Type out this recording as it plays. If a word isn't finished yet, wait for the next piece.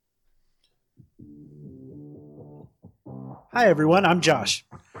Hi everyone, I'm Josh.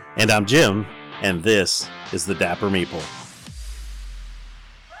 And I'm Jim, and this is the Dapper Meeple.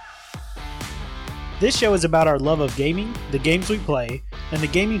 This show is about our love of gaming, the games we play, and the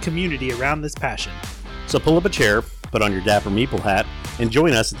gaming community around this passion. So pull up a chair, put on your Dapper Meeple hat, and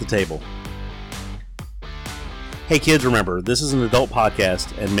join us at the table. Hey kids, remember, this is an adult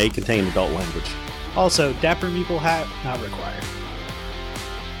podcast and may contain adult language. Also, Dapper Meeple hat not required.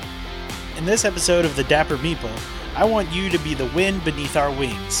 In this episode of the Dapper Meeple, I want you to be the wind beneath our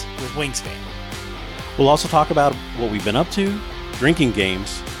wings with Wingspan. We'll also talk about what we've been up to, drinking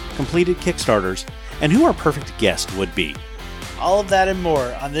games, completed Kickstarters, and who our perfect guest would be. All of that and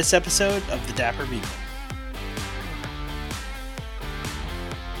more on this episode of the Dapper Meeple.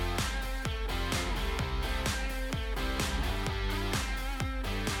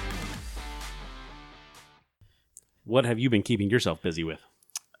 What have you been keeping yourself busy with?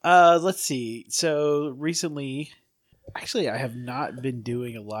 Let's see. So recently, actually, I have not been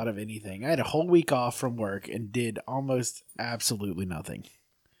doing a lot of anything. I had a whole week off from work and did almost absolutely nothing.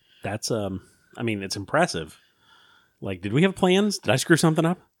 That's, it's impressive. Like, did we have plans? Did I screw something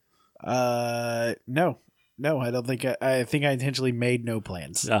up? No, I don't think I think I intentionally made no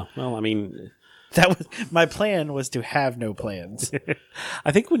plans. Oh, well, That was my plan, was to have no plans.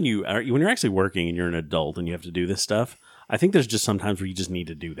 I think when you're actually working and you're an adult and you have to do this stuff, I think there's just sometimes where you just need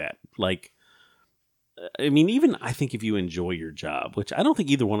to do that. Like, even I think if you enjoy your job, which I don't think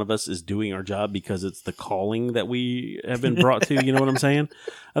either one of us is doing our job because it's the calling that we have been brought to, you know what I'm saying?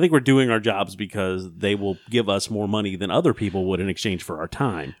 I think we're doing our jobs because they will give us more money than other people would in exchange for our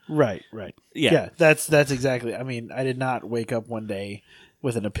time. Right. Yeah. That's exactly. I did not wake up one day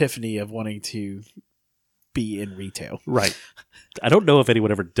with an epiphany of wanting to be in retail. Right. I don't know if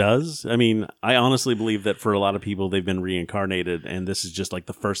anyone ever does. I honestly believe that for a lot of people, they've been reincarnated, and this is just like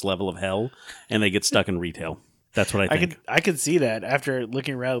the first level of hell, and they get stuck in retail. That's what I think. I could see that after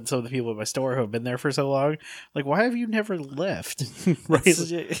looking around some of the people at my store who have been there for so long. Like, why have you never left?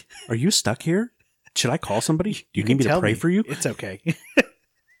 Right. Are you stuck here? Should I call somebody? Do you need me to pray for you? It's okay.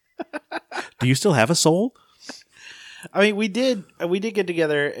 Do you still have a soul? We did get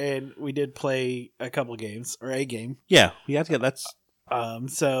together and we did play a couple games, or a game. Yeah, we had to get that's.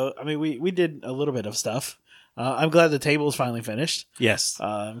 So we did a little bit of stuff. I'm glad the table is finally finished. Yes,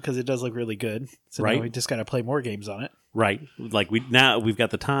 because it does look really good. So right, now we just got to play more games on it. Right, like we've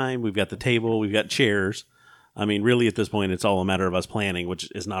got the time, we've got the table, we've got chairs. Really at this point, it's all a matter of us planning, which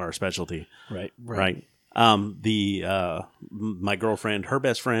is not our specialty. Right. My girlfriend, her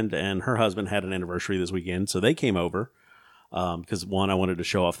best friend, and her husband had an anniversary this weekend, so they came over because one, I wanted to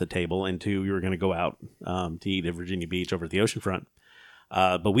show off the table, and two, we were going to go out to eat at Virginia Beach over at the oceanfront.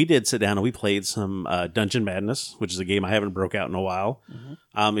 But we did sit down and we played some Dungeon Madness, which is a game I haven't broke out in a while.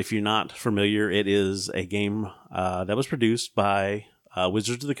 Mm-hmm. If you're not familiar, it is a game that was produced by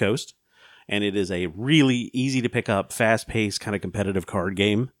Wizards of the Coast, and it is a really easy to pick up, fast-paced, kind of competitive card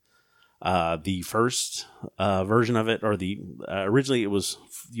game. The first version of it, or originally it was,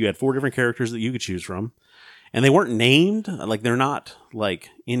 you had 4 different characters that you could choose from, and they weren't named, like they're not like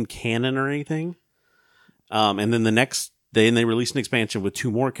in canon or anything. And then then they released an expansion with 2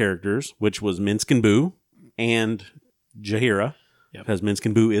 more characters, which was Minsc and Boo and Jaheira. Yep. Because Minsc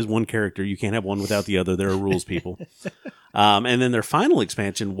and Boo is one character. You can't have one without the other. There are rules, people. And then their final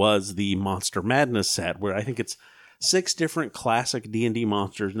expansion was the Monster Madness set, where I think it's 6 different classic D&D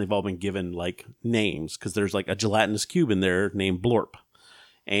monsters, and they've all been given like names, because there's like a gelatinous cube in there named Blorp,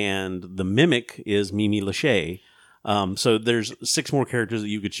 and the mimic is Mimi Lachey. So there's 6 more characters that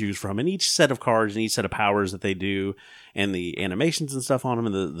you could choose from, and each set of cards and each set of powers that they do, and the animations and stuff on them,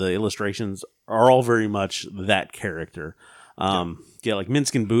 and the illustrations are all very much that character. Like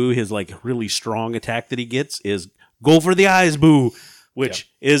Minsc and Boo, his like really strong attack that he gets is "Go for the eyes, Boo,"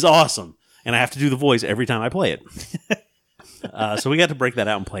 which is awesome. And I have to do the voice every time I play it. So we got to break that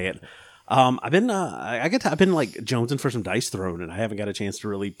out and play it. I've been like jonesing for some dice thrown, and I haven't got a chance to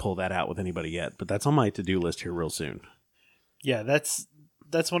really pull that out with anybody yet. But that's on my to-do list here real soon. Yeah, that's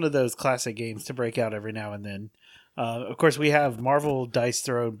one of those classic games to break out every now and then. Of course, we have Marvel Dice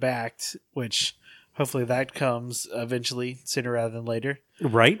Throne backed, which hopefully that comes eventually, sooner rather than later.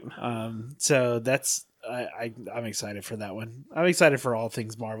 Right. So that's I'm excited for that one. I'm excited for all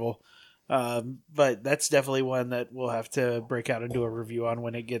things Marvel. But that's definitely one that we'll have to break out and do a review on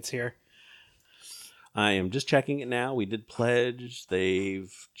when it gets here. I am just checking it now. We did pledge. They've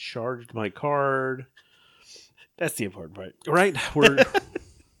charged my card. That's the important part. Right. We're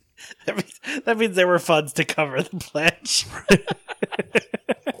that means there were funds to cover the pledge.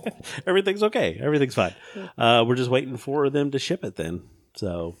 Everything's okay. Everything's fine. We're just waiting for them to ship it then.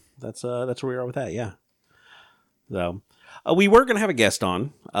 So that's where we are with that. Yeah. So We were going to have a guest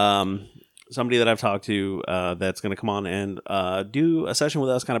on, somebody that I've talked to that's going to come on and do a session with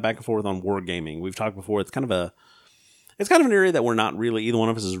us, kind of back and forth on wargaming. We've talked before. It's kind of an area that we're not really, either one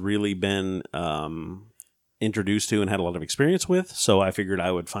of us has really been introduced to and had a lot of experience with. So I figured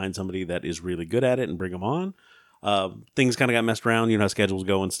I would find somebody that is really good at it and bring them on. Things kind of got messed around, how schedules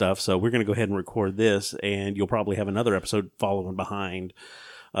go and stuff. So we're going to go ahead and record this, and you'll probably have another episode following behind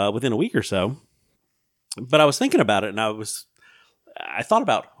within a week or so. But I was thinking about it, and I thought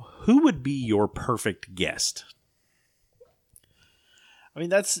about who would be your perfect guest. I mean,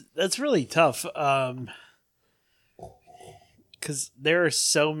 that's really tough. Because there are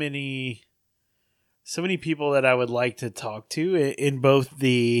so many people that I would like to talk to in both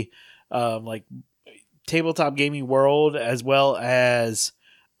the like tabletop gaming world as well as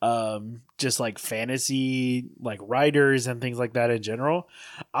just like fantasy, like writers and things like that in general.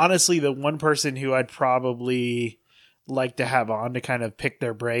 Honestly, the one person who I'd probably like to have on to kind of pick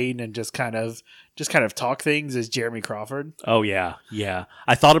their brain and just kind of talk things is Jeremy Crawford. Oh yeah.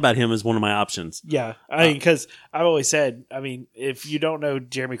 I thought about him as one of my options. Yeah, I mean, because I've always said, I mean, if you don't know,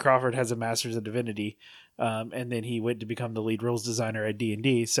 Jeremy Crawford has a Master's of Divinity, and then he went to become the lead rules designer at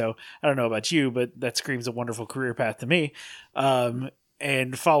D&D. So I don't know about you, but that screams a wonderful career path to me.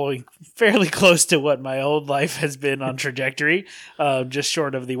 And following fairly close to what my old life has been on trajectory, just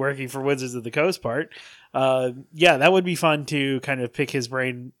short of the working for Wizards of the Coast part. Yeah, that would be fun to kind of pick his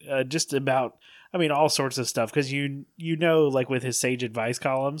brain just about, I mean, all sorts of stuff. Because like with his Sage Advice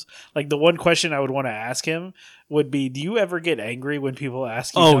columns, like the one question I would want to ask him would be, do you ever get angry when people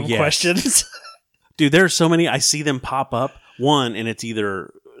ask you dumb questions? Dude, there are so many. I see them pop up. One, and it's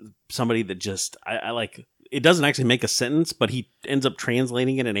either somebody that just, I like, it doesn't actually make a sentence, but he ends up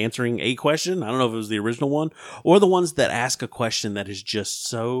translating it and answering a question. I don't know if it was the original one, or the ones that ask a question that is just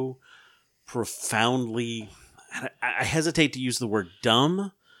so profoundly, I hesitate to use the word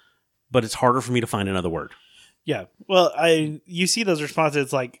dumb, but it's harder for me to find another word. Yeah. Well, you see those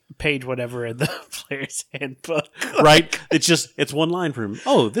responses like page whatever in the player's handbook. Right? It's one line for him.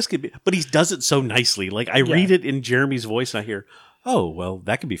 Oh, this could be, but he does it so nicely. Like I read it in Jeremy's voice and I hear, oh, well,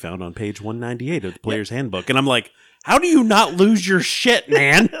 that could be found on page 198 of the player's handbook. And I'm like, how do you not lose your shit,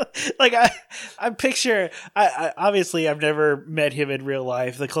 man? Like I picture, I obviously I've never met him in real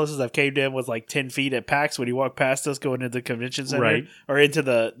life. The closest I've came to him was like 10 feet at PAX when he walked past us going into the convention center, right, or into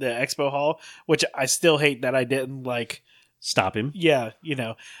the expo hall, which I still hate that I didn't like stop him. Yeah,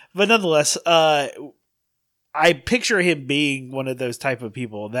 but nonetheless, I picture him being one of those type of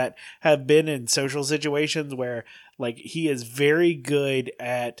people that have been in social situations where like he is very good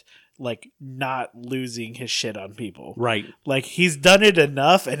at like not losing his shit on people. Right. Like he's done it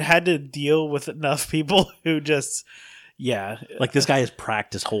enough and had to deal with enough people who just, like this guy has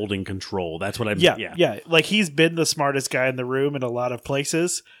practiced holding control. That's what I'm. Yeah. Like he's been the smartest guy in the room in a lot of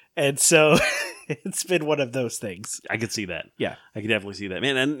places. And so it's been one of those things. I could see that. Yeah. I could definitely see that,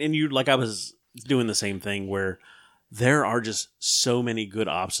 man. And you, like I was doing the same thing where there are just so many good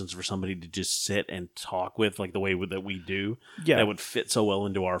options for somebody to just sit and talk with, like the way that we do, that would fit so well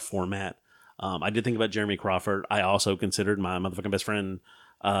into our format. I did think about Jeremy Crawford. I also considered my motherfucking best friend,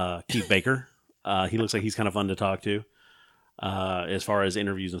 Keith Baker. He looks like he's kind of fun to talk to as far as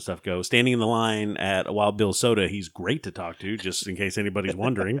interviews and stuff go. Standing in the line at Wild Bill Soda, he's great to talk to, just in case anybody's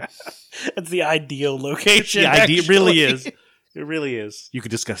wondering. It's the ideal location. It really is. It really is. You could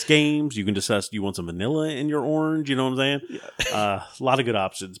discuss games. You can discuss, do you want some vanilla in your orange? You know what I'm saying? Yeah. A lot of good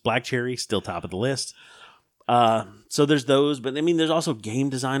options. Black Cherry, still top of the list. So there's those. But, I mean, there's also game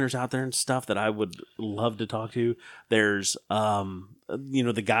designers out there and stuff that I would love to talk to. There's,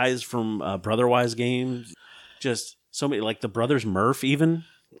 the guys from Brotherwise Games. Just so many, like the Brothers Murph even.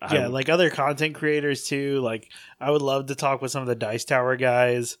 Yeah, like other content creators too. Like I would love to talk with some of the Dice Tower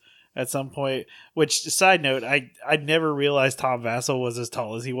guys at some point, which, side note, I never realized Tom Vassell was as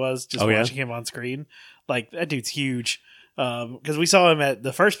tall as he was just watching him on screen. Like, that dude's huge. Because we saw him at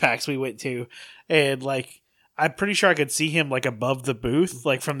the first PAX we went to, and, like, I'm pretty sure I could see him, like, above the booth,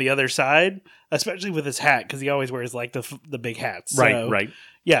 like, from the other side, especially with his hat, because he always wears, like, the big hats. Right.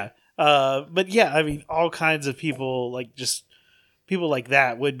 Yeah. But, yeah, I mean, all kinds of people, like, just people like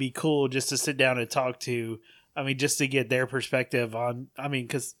that would be cool just to sit down and talk to. I mean, just to get their perspective on, I mean,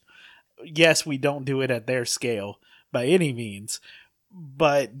 because yes, we don't do it at their scale by any means,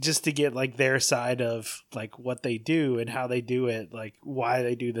 but just to get like their side of like what they do and how they do it, like why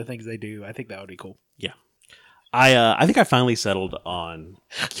they do the things they do. I think that would be cool. Yeah. I think I finally settled on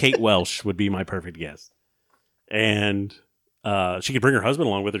Kate Welsh would be my perfect guest. And she could bring her husband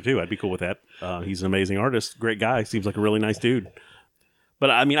along with her too. I'd be cool with that. He's an amazing artist. Great guy. Seems like a really nice dude. But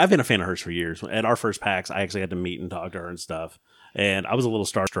I mean, I've been a fan of hers for years. At our first PAX, I actually had to meet and talk to her and stuff. And I was a little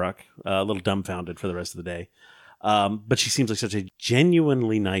starstruck, a little dumbfounded for the rest of the day. But she seems like such a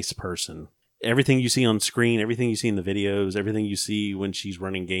genuinely nice person. Everything you see on screen, everything you see in the videos, everything you see when she's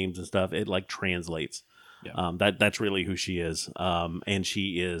running games and stuff, it like translates. Yeah. That's really who she is. And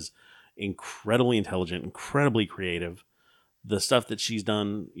she is incredibly intelligent, incredibly creative. The stuff that she's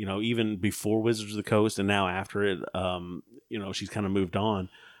done, you know, even before Wizards of the Coast and now after it, you know, she's kind of moved on.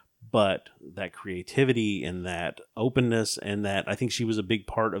 But that creativity and that openness and that, I think she was a big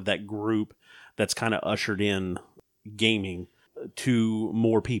part of that group that's kind of ushered in gaming to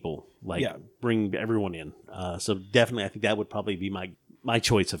more people, like bring everyone in. So definitely, I think that would probably be my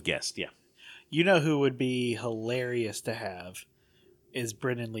choice of guest. Yeah. You know who would be hilarious to have is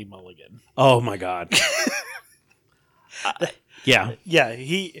Brennan Lee Mulligan. Oh my God. Yeah. Yeah.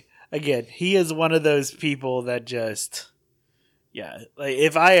 He is one of those people that just, like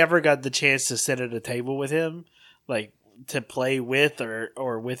if I ever got the chance to sit at a table with him, like to play with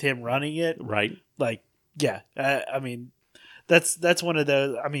or with him running it. Right. Like, I mean, that's one of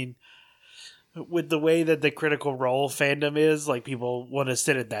those, I mean, with the way that the Critical Role fandom is, like people want to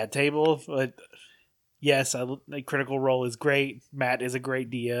sit at that table. But yes, Critical Role is great. Matt is a great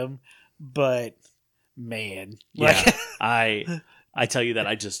DM, but man, yeah, I tell you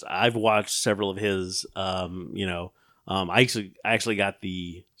that I've watched several of his. You know, I actually got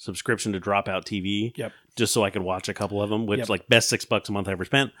the subscription to Dropout TV, just so I could watch a couple of them, which like best $6 a month I ever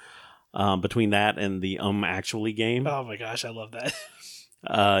spent. Between that and the Actually game. Oh my gosh, I love that.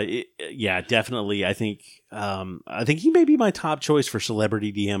 Yeah, definitely. I think he may be my top choice for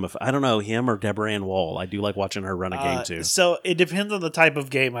celebrity DM. If I don't know him or Deborah Ann Wall, I do like watching her run a game too. So it depends on the type of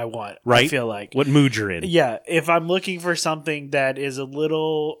game I want. Right? I feel like what mood you're in. Yeah, if I'm looking for something that is a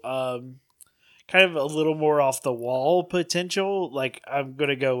little, kind of a little more off the wall potential, like I'm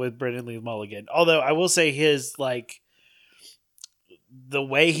gonna go with Brennan Lee Mulligan. Although I will say his like. The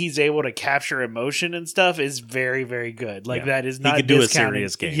way he's able to capture emotion and stuff is very, very good. Like that is not he could do a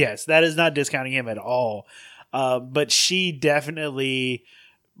serious game. Yes, that is not discounting him at all. But she definitely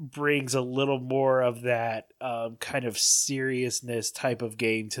brings a little more of that kind of seriousness type of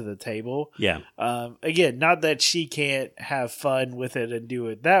game to the table. Yeah. Again, not that she can't have fun with it and do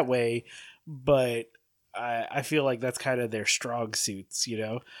it that way, but I feel like that's kind of their strong suits, you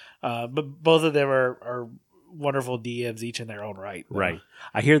know. But both of them are wonderful DMs each in their own right. Though. Right.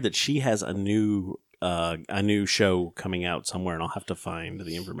 I hear that she has a new show coming out somewhere, and I'll have to find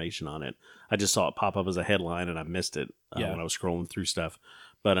the information on it. I just saw it pop up as a headline, and I missed it when I was scrolling through stuff.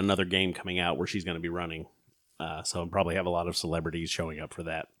 But another game coming out where she's going to be running. So I'll probably have a lot of celebrities showing up for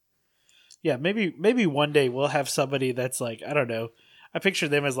that. Yeah, maybe one day we'll have somebody that's like, I don't know. I picture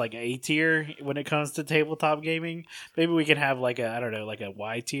them as like A tier when it comes to tabletop gaming. Maybe we can have like a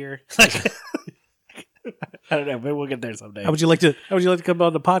Y tier. I don't know. Maybe we'll get there someday. How would you like to come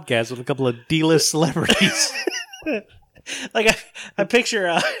on the podcast with a couple of D-list celebrities? Like I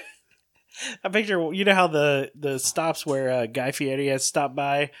picture, you know how the stops where Guy Fieri has stopped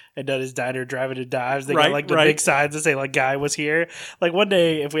by and done his diner driving to dives. They got like the big signs that say like Guy was here. Like one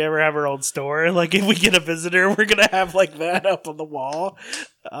day, if we ever have our own store, like if we get a visitor, we're gonna have like that up on the wall.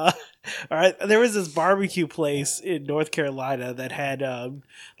 All right, there was this barbecue place in North Carolina that had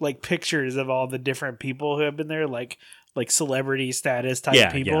like pictures of all the different people who have been there, like celebrity status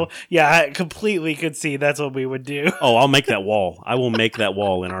type people. Yeah, I completely could see that's what we would do. Oh, I'll make that wall. I will make that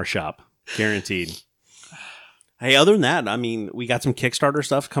wall in our shop. Guaranteed. Hey, other than that, I mean, we got some Kickstarter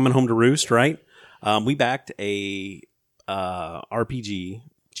stuff coming home to roost, right? We backed a RPG.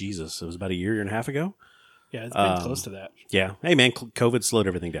 Jesus, it was about a year and a half ago. Yeah, it's been close to that. Yeah. Hey, man, COVID slowed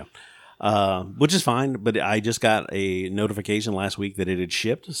everything down. Which is fine, but I just got a notification last week that it had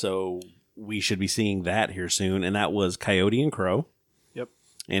shipped, so we should be seeing that here soon, and that was Coyote and Crow. Yep.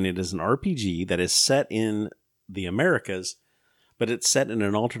 And it is an RPG that is set in the Americas, but it's set in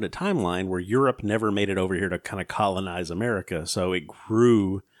an alternate timeline where Europe never made it over here to kind of colonize America, so it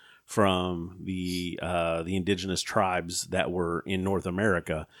grew from the indigenous tribes that were in North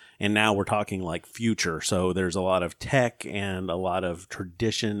America, and now we're talking like future. So there's a lot of tech and a lot of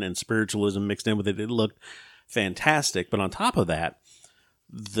tradition and spiritualism mixed in with it. It looked fantastic, but on top of that,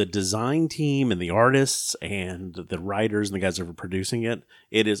 the design team and the artists and the writers and the guys that are producing it,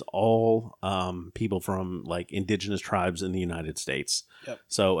 it is all people from like indigenous tribes in the United States. Yep.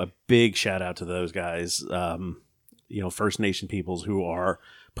 So a big shout out to those guys, First Nation peoples who are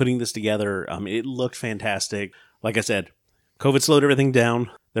putting this together. It looked fantastic. Like I said, COVID slowed everything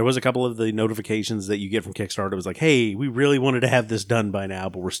down. There was a couple of the notifications that you get from Kickstarter. It was like, hey, we really wanted to have this done by now,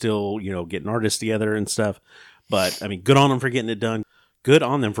 but we're still, getting artists together and stuff. But I mean, good on them for getting it done. good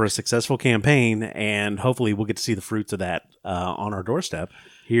on them for a successful campaign, and hopefully we'll get to see the fruits of that on our doorstep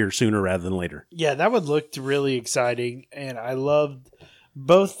here sooner rather than later. Yeah, that one looked really exciting, and I loved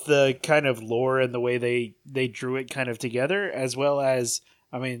both the kind of lore and the way they drew it kind of together, as well as,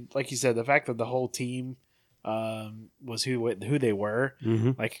 I mean, like you said, the fact that the whole team was who they were.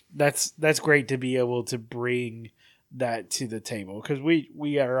 Mm-hmm. Like that's great to be able to bring that to the table, because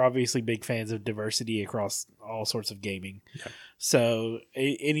we are obviously big fans of diversity across all sorts of gaming. Yeah. So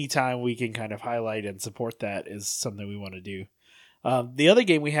anytime we can kind of highlight and support that is something we want to do. The other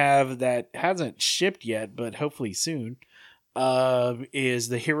game we have that hasn't shipped yet, but hopefully soon, is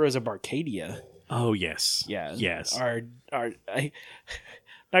the Heroes of Arcadia. Oh yes, Yeah, yes.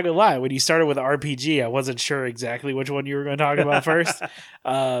 Not gonna lie, when you started with RPG, I wasn't sure exactly which one you were going to talk about first,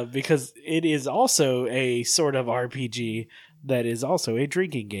 because it is also a sort of RPG that is also a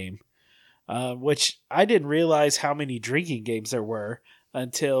drinking game, which I didn't realize how many drinking games there were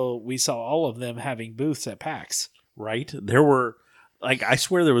until we saw all of them having booths at PAX. Right? There were, like, I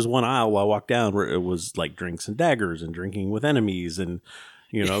swear there was one aisle while I walked down where it was like drinks and daggers and drinking with enemies and,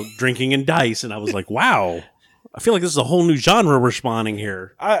 drinking and dice. And I was like, wow. I feel like this is a whole new genre we're spawning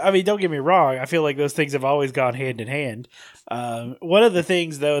here. I mean, don't get me wrong. I feel like those things have always gone hand in hand. One of the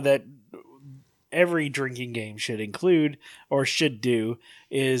things, though, that every drinking game should include or should do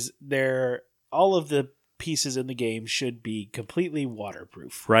is all of the pieces in the game should be completely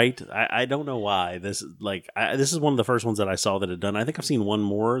waterproof. Right? I don't know why. This is one of the first ones that I saw that had done. I think I've seen one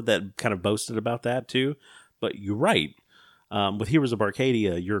more that kind of boasted about that too. But you're right. With Heroes of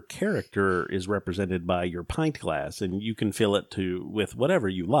Arcadia, your character is represented by your pint glass, and you can fill it with whatever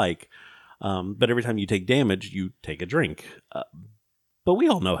you like. But every time you take damage, you take a drink. But we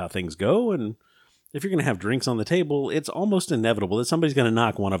all know how things go, and if you're going to have drinks on the table, it's almost inevitable that somebody's going to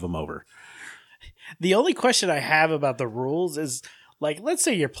knock one of them over. The only question I have about the rules is, like, let's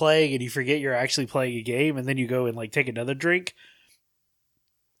say you're playing and you forget you're actually playing a game, and then you go and like take another drink.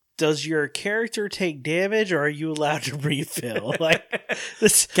 Does your character take damage, or are you allowed to refill? Like,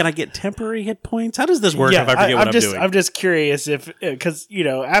 this, can I get temporary hit points? How does this work if I forget what I'm doing? I'm just curious because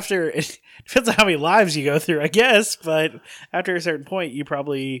after it depends on how many lives you go through, I guess. But after a certain point, you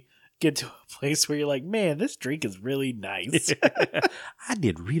probably get to a place where you're like, man, this drink is really nice. I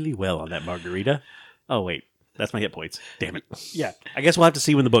did really well on that margarita. Oh wait, that's my hit points. Damn it. Yeah, I guess we'll have to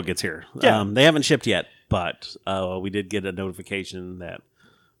see when the book gets here. Yeah. They haven't shipped yet, but we did get a notification that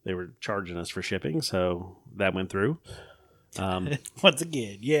they were charging us for shipping, so that went through. Once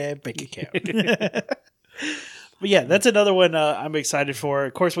again, yeah, bank account. But yeah, that's another one I'm excited for.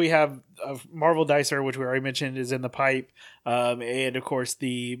 Of course, we have Marvel Dicer, which we already mentioned is in the pipe. And of course,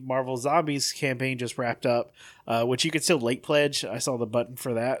 the Marvel Zombies campaign just wrapped up, which you can still late pledge. I saw the button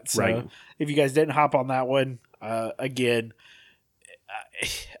for that. So right. If you guys didn't hop on that one, again,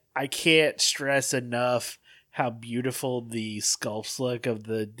 I can't stress enough how beautiful the sculpts look of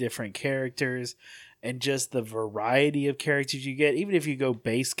the different characters and just the variety of characters you get. Even if you go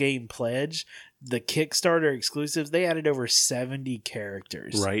base game pledge, the Kickstarter exclusives, they added over 70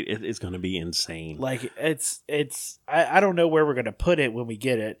 characters. Right. It's going to be insane. Like I don't know where we're going to put it when we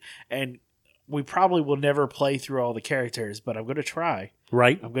get it. And we probably will never play through all the characters, but I'm going to try.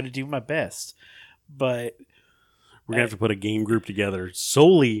 Right. I'm going to do my best. But we're going to have to put a game group together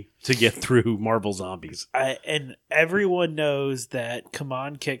solely to get through Marvel Zombies. And everyone knows that Come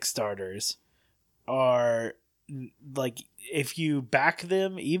Kickstarters are, like, if you back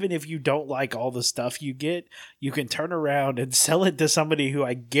them, even if you don't like all the stuff you get, you can turn around and sell it to somebody who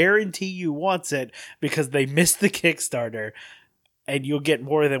I guarantee you wants it because they missed the Kickstarter, and you'll get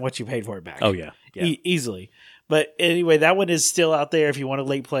more than what you paid for it back. Oh, yeah. Easily. But anyway, that one is still out there if you want to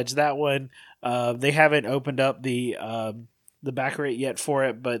late pledge that one. They haven't opened up the back rate yet for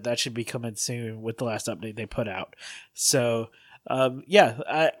it, but that should be coming soon with the last update they put out. So, I'm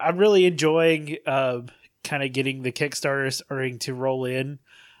really enjoying kind of getting the Kickstarter starting to roll in.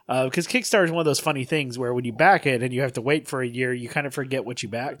 Because Kickstarter is one of those funny things where when you back it and you have to wait for a year, you kind of forget what you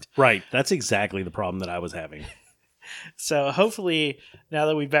backed. Right. That's exactly the problem that I was having. So hopefully, now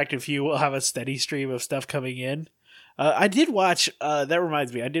that we've backed a few, we'll have a steady stream of stuff coming in. I did watch, that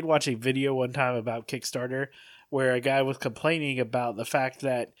reminds me, I did watch a video one time about Kickstarter where a guy was complaining about the fact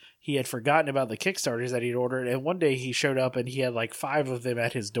that he had forgotten about the Kickstarters that he'd ordered, and one day he showed up and he had like 5 of them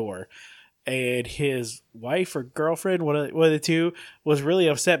at his door. And his wife or girlfriend, one of the two, was really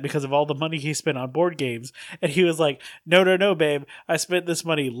upset because of all the money he spent on board games. And he was like, no, babe, I spent this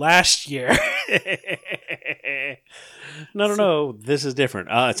money last year. No, this is different.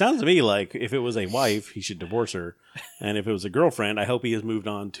 It sounds to me like if it was a wife, he should divorce her. And if it was a girlfriend, I hope he has moved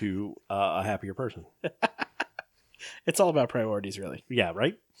on to a happier person. It's all about priorities, really. Yeah,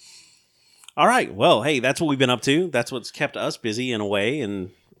 right? All right. Well, hey, that's what we've been up to. That's what's kept us busy in a way.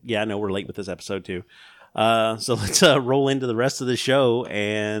 And yeah, I know we're late with this episode too. So let's roll into the rest of the show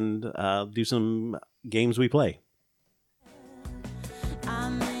and do some games we play.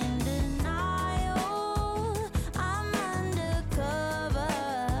 I'm in denial. I'm undercover.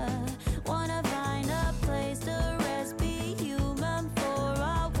 Wanna find a place to rest, be human for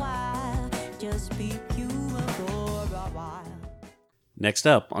a while. Just be human for a while. Next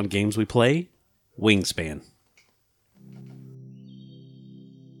up on Games We Play, Wingspan.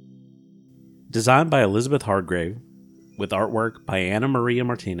 Designed by Elizabeth Hargrave, with artwork by Ana Maria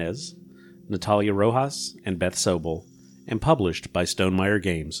Martinez, Natalia Rojas, and Beth Sobel, and published by Stonemaier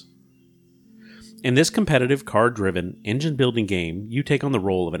Games. In this competitive, card-driven, engine-building game, you take on the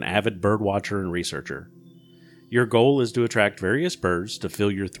role of an avid birdwatcher and researcher. Your goal is to attract various birds to fill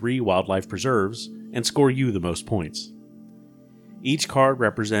your 3 wildlife preserves and score you the most points. Each card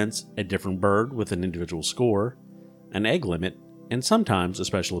represents a different bird with an individual score, an egg limit, and sometimes a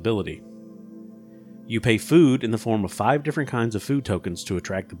special ability. You pay food in the form of 5 different kinds of food tokens to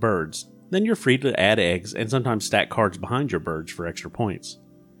attract the birds, then you're free to add eggs and sometimes stack cards behind your birds for extra points.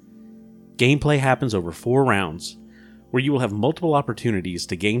 Gameplay happens over 4 rounds, where you will have multiple opportunities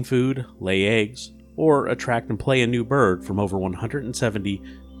to gain food, lay eggs, or attract and play a new bird from over 170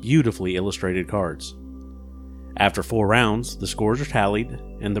 beautifully illustrated cards. After 4 rounds, the scores are tallied,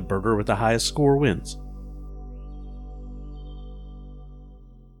 and the birder with the highest score wins.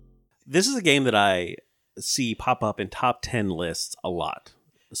 This is a game that I see pop up in top 10 lists a lot.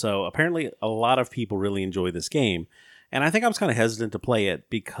 So apparently a lot of people really enjoy this game. And I think I was kind of hesitant to play it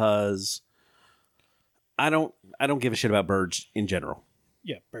because I don't give a shit about birds in general.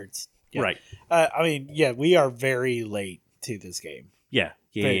 Yeah, birds. Yeah. Right. I mean, yeah, we are very late to this game. Yeah.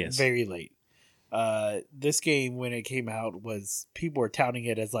 Yeah. Very, Yes. very late. This game, when it came out, was people were touting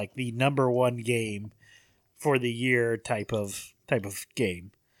it as like the number 1 game for the year type of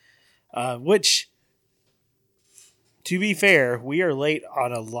game. Which, to be fair, we are late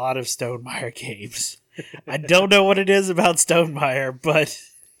on a lot of Stonemaier games. I don't know what it is about Stonemaier, but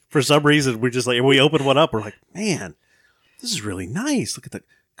For some reason, we're just like, we open one up, we're like, man, this is really nice. Look at the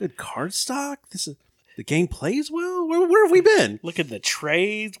good card stock. The game plays well. Where have we been? look at the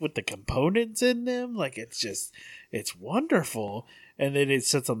trays with the components in them. Like, it's wonderful. And then it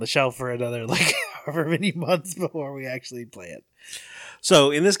sits on the shelf for another, like, however many months before we actually play it.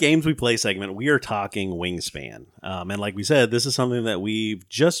 So in this Games We Play segment, we are talking Wingspan. And like we said, this is something that we've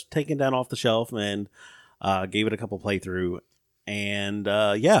just taken down off the shelf and gave it a couple playthrough. And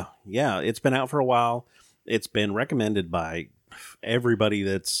yeah, it's been out for a while. It's been recommended by everybody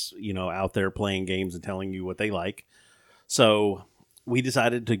that's, out there playing games and telling you what they like. So we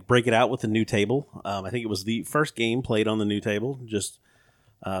decided to break it out with a new table. I think it was the first game played on the new table, just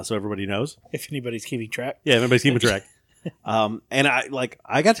so everybody knows. If anybody's keeping track. Yeah, everybody's keeping track. And I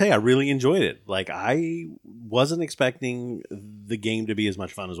got to tell you, I really enjoyed it. Like, I wasn't expecting the game to be as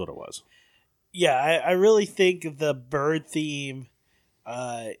much fun as what it was. Yeah, I really think the bird theme,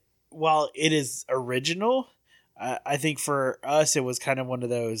 while it is original, I think for us it was kind of one of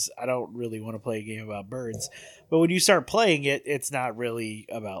those, I don't really want to play a game about birds. But when you start playing it, it's not really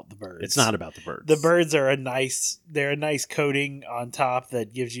about the birds. It's not about the birds. The birds are a nice coating on top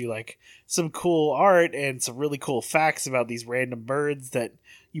that gives you like some cool art and some really cool facts about these random birds that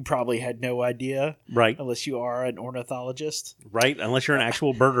you probably had no idea. Right. Unless you are an ornithologist. Right. Unless you're an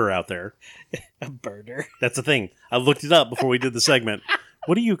actual birder out there. A birder. That's the thing. I looked it up before we did the segment.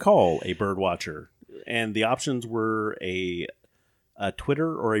 What do you call a bird watcher? And the options were a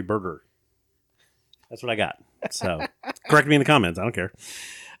Twitter or a birder. That's what I got. So correct me in the comments. I don't care.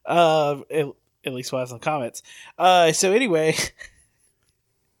 At least we'll have some comments. So anyway,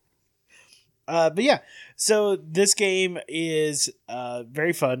 but yeah, so this game is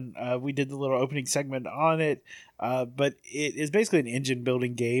very fun. We did the little opening segment on it, but it is basically an engine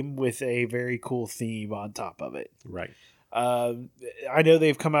building game with a very cool theme on top of it. Right. I know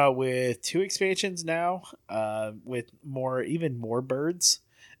they've come out with 2 expansions now, with even more birds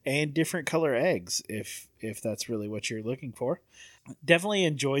and different color eggs, if that's really what you're looking for. Definitely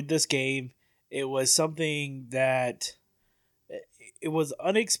enjoyed this game. It was something that it was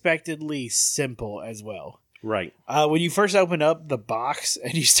unexpectedly simple as well. Right. When you first open up the box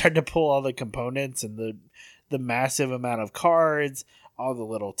and you start to pull all the components and the massive amount of cards, all the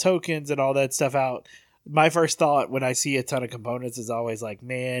little tokens and all that stuff out, my first thought when I see a ton of components is always like,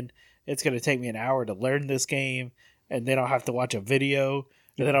 man, it's going to take me an hour to learn this game, and then I'll have to watch a video,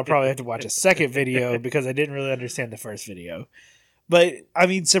 and then I'll probably have to watch a second video because I didn't really understand the first video. But, I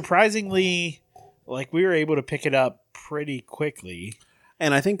mean, surprisingly, like we were able to pick it up pretty quickly.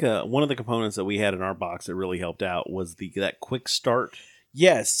 And I think one of the components that we had in our box that really helped out was that quick start.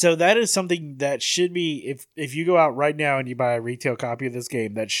 Yes, so that is something that should be, if you go out right now and you buy a retail copy of this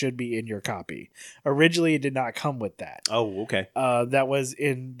game, that should be in your copy. Originally, it did not come with that. Oh, okay. That was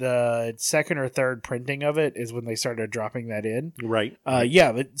in the second or third printing of it is when they started dropping that in. Right.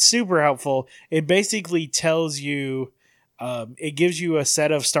 Yeah, but super helpful. It basically tells you, it gives you a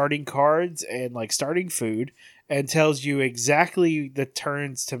set of starting cards and like starting food, and tells you exactly the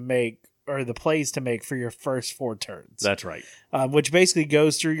turns to make or the plays to make for your first 4 turns. That's right. Which basically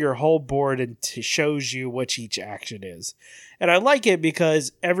goes through your whole board and shows you what each action is. And I like it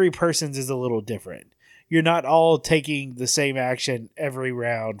because every person's is a little different. You're not all taking the same action every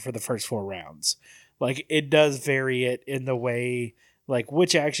round for the first 4 rounds. Like, it does vary it in the way, like,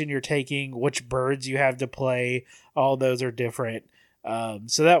 which action you're taking, which birds you have to play. All those are different.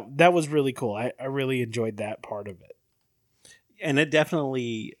 So that was really cool. I really enjoyed that part of it. And it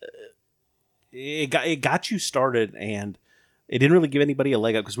definitely... It got you started, and it didn't really give anybody a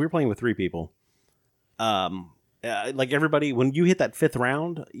leg up because we were playing with 3 people. Like everybody, when you hit that 5th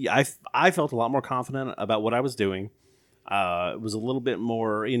round, I felt a lot more confident about what I was doing. It was a little bit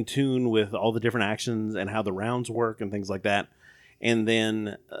more in tune with all the different actions and how the rounds work and things like that. And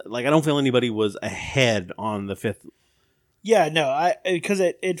then, like, I don't feel anybody was ahead on the 5th. Yeah, no, because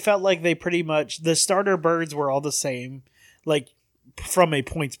it felt like they pretty much, the starter birds were all the same, like from a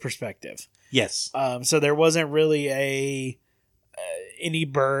points perspective. Yes. So there wasn't really any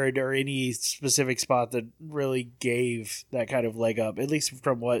bird or any specific spot that really gave that kind of leg up, at least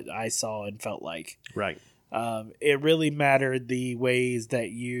from what I saw and felt like. Right. It really mattered the ways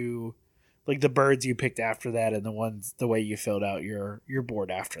that you, like the birds you picked after that, and the way you filled out your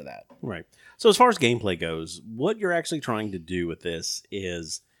board after that. Right. So as far as gameplay goes, what you're actually trying to do with this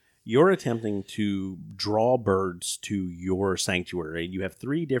is you're attempting to draw birds to your sanctuary. You have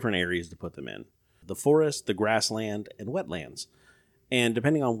 3 different areas to put them in: the forest, the grassland, and wetlands. And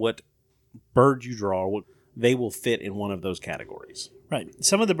depending on what bird you draw, they will fit in one of those categories. Right.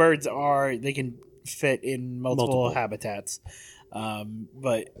 Some of the birds they can fit in multiple habitats,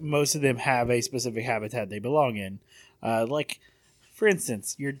 but most of them have a specific habitat they belong in. Like, for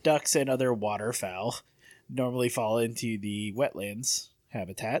instance, your ducks and other waterfowl normally fall into the wetlands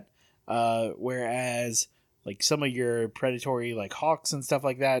habitat, whereas like some of your predatory like hawks and stuff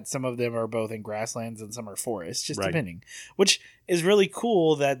like that, some of them are both in grasslands and some are forests, just depending, which is really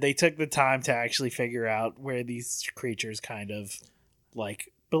cool that they took the time to actually figure out where these creatures kind of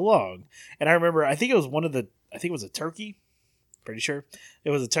like belong. And I remember, I think it was a turkey, pretty sure it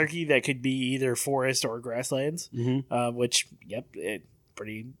was a turkey that could be either forest or grasslands, which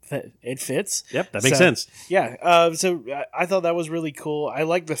it fits. Yep, that makes sense. Yeah. So I thought that was really cool. I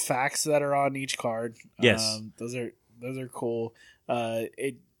like the facts that are on each card. Yes. Those are cool.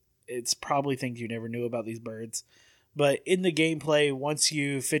 It's probably things you never knew about these birds. But in the gameplay, once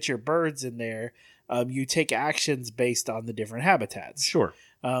you fit your birds in there, you take actions based on the different habitats. Sure.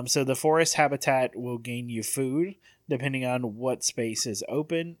 So the forest habitat will gain you food depending on what space is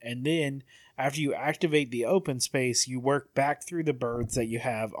open. And then after you activate the open space, you work back through the birds that you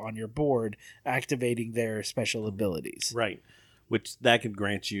have on your board, activating their special abilities. Right. Which that could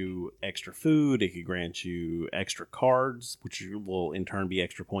grant you extra food. It could grant you extra cards, which will in turn be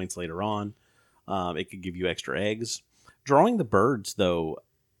extra points later on. It could give you extra eggs. Drawing the birds, though,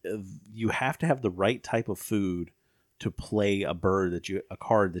 you have to have the right type of food to play a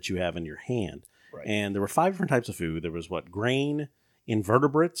card that you have in your hand. Right. And there were 5 different types of food. There was grain,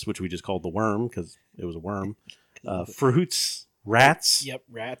 invertebrates, which we just called the worm because it was a worm, fruits, rats. Yep,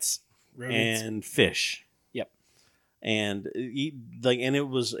 rats, rodents, and fish. Yep. And it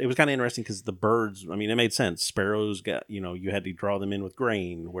was kind of interesting because the birds, I mean, it made sense. Sparrows got, you had to draw them in with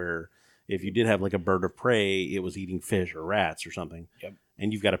grain, where if you did have like a bird of prey, it was eating fish or rats or something. Yep.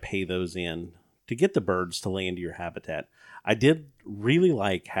 And you've got to pay those in to get the birds to lay into your habitat. I did really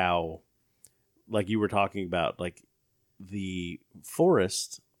like how, like you were talking about, like the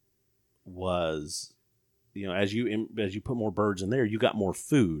forest was, as you put more birds in there, you got more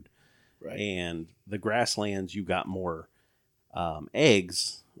food. Right. And the grasslands, you got more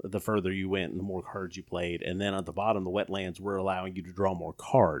eggs the further you went and the more cards you played. And then at the bottom, the wetlands were allowing you to draw more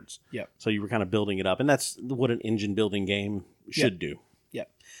cards. Yep. So you were kind of building it up. And that's what an engine building game should do. Yep.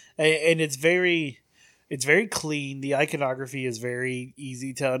 And it's very clean. The iconography is very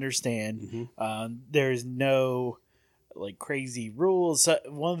easy to understand. Mm-hmm. There's no like crazy rules.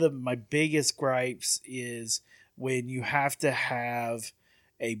 One of my biggest gripes is when you have to have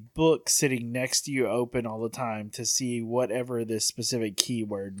a book sitting next to you open all the time to see whatever this specific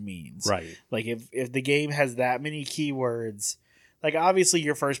keyword means. Right. Like if the game has that many keywords, like obviously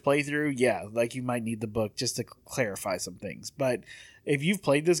your first playthrough, yeah, like you might need the book just to clarify some things. But if you've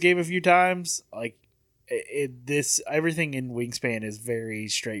played this game a few times, like everything in Wingspan is very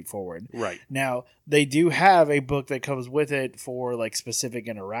straightforward. Right. Now, they do have a book that comes with it for like specific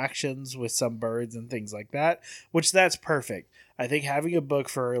interactions with some birds and things like that, which that's perfect. I think having a book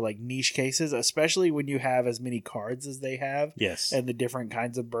for like niche cases, especially when you have as many cards as they have, Yes. and the different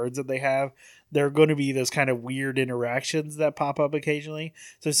kinds of birds that they have, there are going to be those kind of weird interactions that pop up occasionally.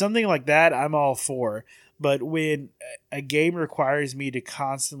 So something like that, I'm all for. But when a game requires me to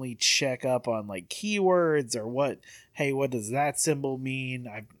constantly check up on like keywords or what does that symbol mean?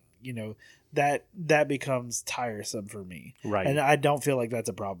 That becomes tiresome for me. Right. And I don't feel like that's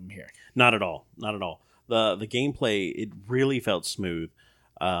a problem here. Not at all. Not at all. The gameplay, it really felt smooth.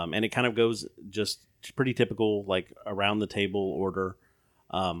 And it kind of goes just pretty typical, like around the table order.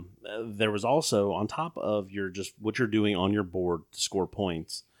 There was also on top of what you're doing on your board to score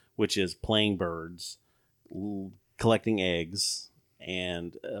points, which is playing birds, collecting eggs,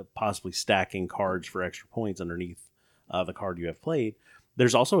 and possibly stacking cards for extra points underneath the card you have played.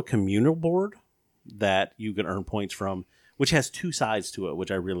 There's also a communal board that you can earn points from, which has two sides to it,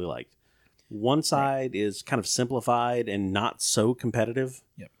 which I really liked. One side is kind of simplified and not so competitive.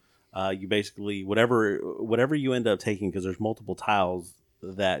 Yep. You basically whatever you end up taking, because there's multiple tiles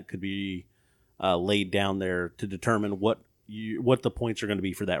that could be laid down there to determine what the points are going to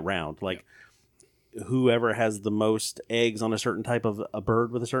be for that round. Like whoever has the most eggs on a certain type of a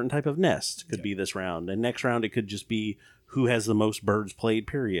bird with a certain type of nest could be this round, and next round it could just be who has the most birds played,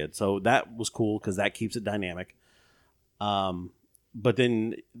 period. So that was cool because that keeps it dynamic. But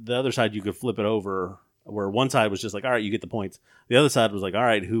then the other side, you could flip it over where one side was just like, all right, you get the points. The other side was like, all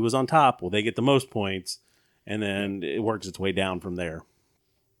right, who was on top? Well, they get the most points. And then it works its way down from there.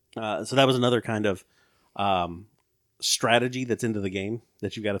 So that was another kind of strategy that's into the game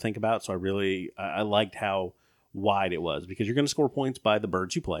that you've got to think about. So I liked how wide it was, because you're going to score points by the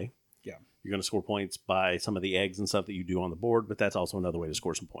birds you play. Yeah. You're going to score points by some of the eggs and stuff that you do on the board, but that's also another way to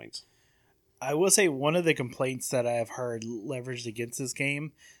score some points. I will say one of the complaints that I have heard leveraged against this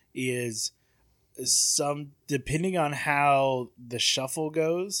game is depending on how the shuffle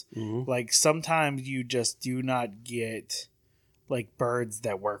goes, like sometimes you just do not get like birds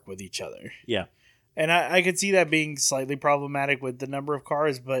that work with each other. Yeah. And I could see that being slightly problematic with the number of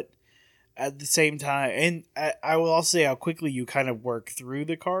cards, but at the same time, and I will also say how quickly you kind of work through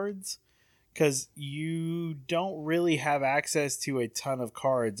the cards, because you don't really have access to a ton of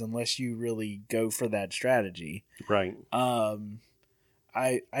cards unless you really go for that strategy. Right.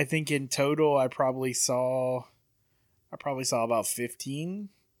 I think in total I probably saw about 15,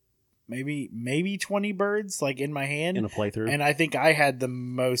 maybe 20 birds like in my hand In a playthrough. and I think I had the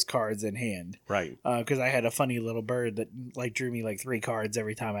most cards in hand. Right. Because I had a funny little bird that like drew me like 3 cards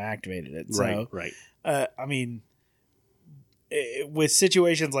every time I activated it. So, Right. I mean, with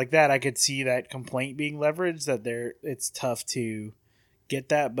situations like that, I could see that complaint being leveraged, that it's tough to get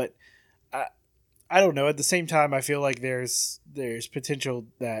that. But I don't know. At the same time, I feel like there's potential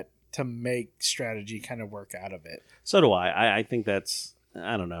that to make strategy kind of work out of it. So do I. I think that's,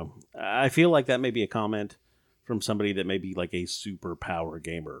 I don't know. I feel like that may be a comment from somebody that may be like a super power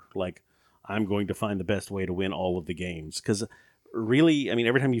gamer. Like, I'm going to find the best way to win all of the games. Because really, I mean,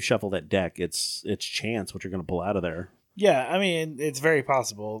 every time you shuffle that deck, it's chance what you're going to pull out of there. Yeah, I mean, it's very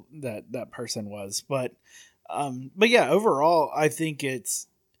possible that person was, but yeah, overall, I think it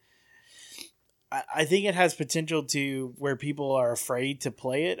has potential to where people are afraid to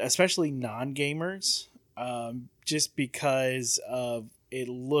play it, especially non-gamers, just because of it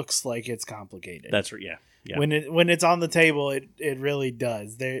looks like it's complicated. That's right. Yeah. When it's on the table, it really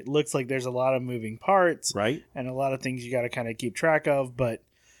does. It looks like there's a lot of moving parts, Right. and a lot of things you got to kind of keep track of. But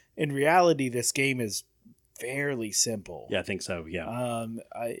in reality, this game is fairly simple. Yeah, I think so. Yeah.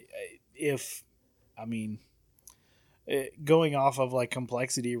 Going off of like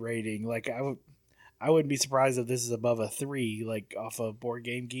complexity rating, like I wouldn't be surprised if this is above a 3, like off of Board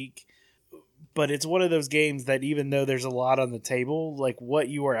Game Geek. But it's one of those games that even though there's a lot on the table, like what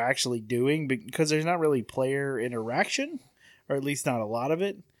you are actually doing, because there's not really player interaction, or at least not a lot of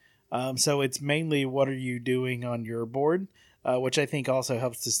it. So it's mainly what are you doing on your board, which I think also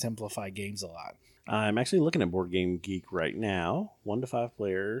helps to simplify games a lot. I'm actually looking at Board Game Geek right now. 1 to 5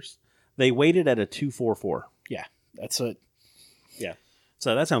 players. They weighted at a 244. Yeah, that's what. Yeah.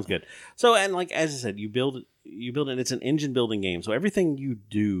 So that sounds good. So, and like, as I said, you build it. It's an engine building game. So everything you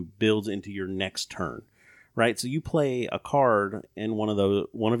do builds into your next turn, right? So you play a card in one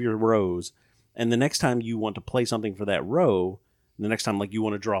of your rows, and the next time you want to play something for that row, the next time like you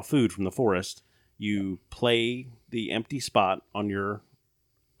want to draw food from the forest, you play the empty spot on your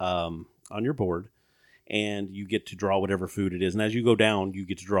board, and you get to draw whatever food it is. And as you go down, you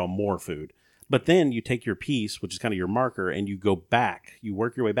get to draw more food. But then you take your piece, which is kind of your marker, and you go back. You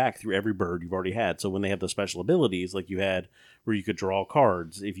work your way back through every bird you've already had. So when they have the special abilities, like you had where you could draw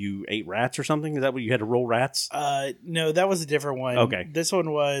cards, if you ate rats or something, is that what you had to roll rats? No, that was a different one. Okay. This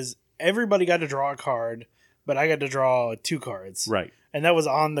one was everybody got to draw a card, but I got to draw 2 cards. Right. And that was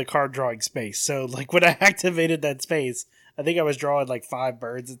on the card drawing space. So like when I activated that space, I think I was drawing like 5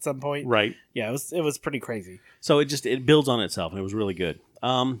 birds at some point. Right. Yeah, it was pretty crazy. So it builds on itself, and it was really good.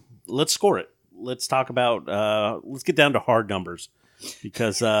 Let's score it. Let's talk about let's get down to hard numbers,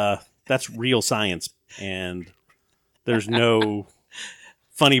 because that's real science, and there's no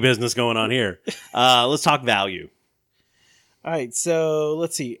funny business going on here. Let's talk value. All right, so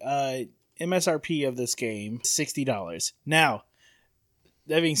let's see. MSRP of this game, $60. Now,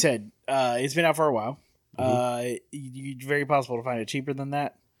 that being said, it's been out for a while. It's very possible to find it cheaper than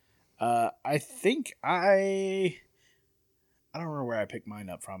that. I think I don't remember where I picked mine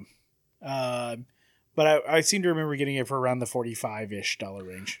up from. But I seem to remember getting it for around the $45-ish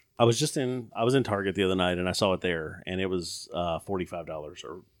range. I was in Target the other night, and I saw it there, and it was $45,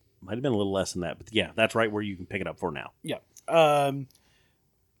 or might have been a little less than that. But yeah, that's right where you can pick it up for now. Yeah.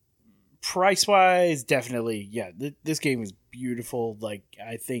 Price wise, definitely. Yeah. This game is beautiful. Like,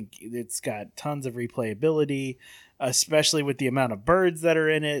 I think it's got tons of replayability, especially with the amount of birds that are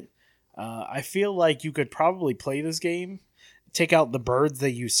in it. I feel like you could probably play this game, take out the birds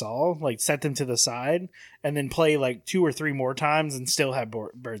that you saw, like set them to the side, and then play like 2 or 3 more times and still have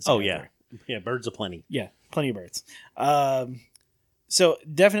birds. Oh, yeah. Yeah, birds aplenty. Yeah, plenty of birds. So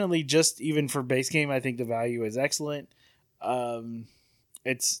definitely, just even for base game, I think the value is excellent.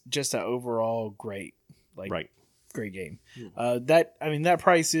 It's just an overall great game. That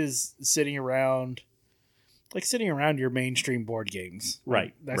price is sitting around your mainstream board games.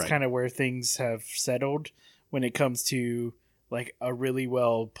 Right. That's kind of where things have settled when it comes to like a really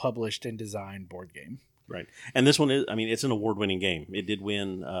well published and designed board game. Right. And this one is, it's an award-winning game. It did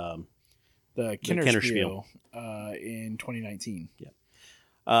win the Kennerspiel in 2019. Yeah.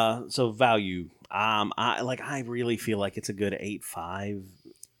 So value, I really feel like it's a good 8.5.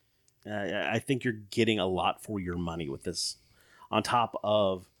 I think you're getting a lot for your money with this. On top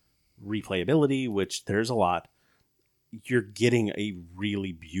of replayability, which there's a lot, you're getting a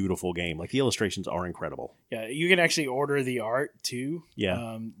really beautiful game. Like, the illustrations are incredible. Yeah, you can actually order the art too.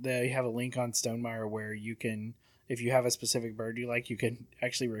 Yeah. They have a link on Stonemaier where you can, if you have a specific bird you like, you can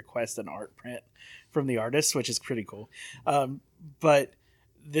actually request an art print from the artist, which is pretty cool. But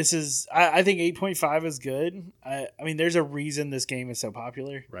this is, I think 8.5 is good. There's a reason this game is so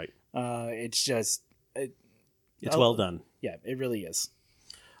popular. Right. It's just... It's well done. Yeah, it really is.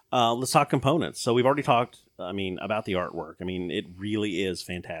 Let's talk components. So we've already talked, about the artwork. It really is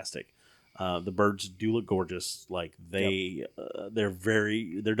fantastic. The birds do look gorgeous. Like, they're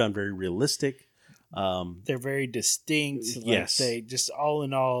done very realistic. They're very distinct. Yes. They just, all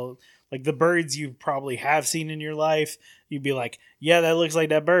in all, like the birds you probably have seen in your life, you'd be like, yeah, that looks like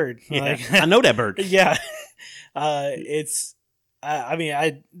that bird. Yeah, Like, I know that bird. Yeah. As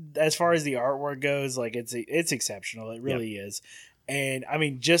far as the artwork goes, like it's exceptional. It really is. And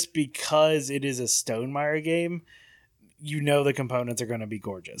just because it is a Stonemaier game, the components are going to be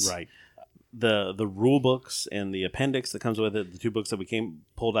gorgeous. Right. The rule books and the appendix that comes with it, the 2 books that we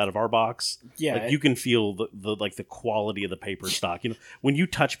pulled out of our box. Yeah. Like, you can feel the quality of the paper stock. When you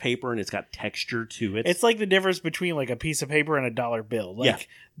touch paper and it's got texture to it. It's like the difference between like a piece of paper and a dollar bill. Like, yeah.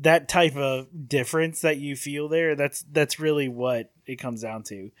 That type of difference that you feel there, that's really what it comes down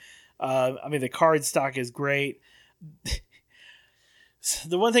to. The card stock is great.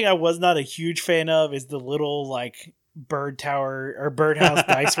 The one thing I was not a huge fan of is the little like bird tower or birdhouse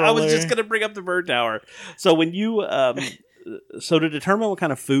dice roller. I was just going to bring up the bird tower. So when you so to determine what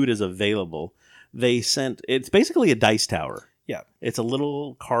kind of food is available, it's basically a dice tower. Yeah. It's a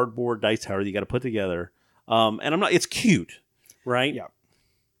little cardboard dice tower that you got to put together. And it's cute, right? Yeah.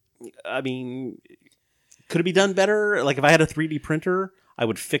 Could it be done better? Like, if I had a 3D printer, I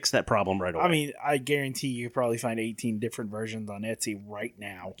would fix that problem right away. I guarantee you could probably find 18 different versions on Etsy right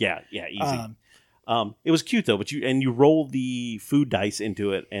now. Yeah, easy. It was cute though, but you roll the food dice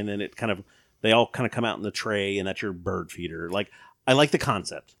into it, and then they all kind of come out in the tray, and that's your bird feeder. Like, I like the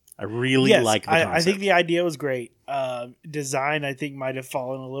concept. I really like the concept. I think the idea was great. Design, I think, might have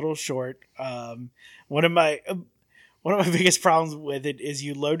fallen a little short. One one of my biggest problems with it is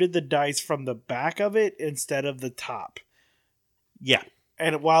you loaded the dice from the back of it instead of the top. Yeah.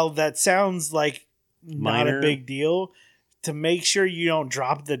 And while that sounds like not Minor. a big deal, to make sure you don't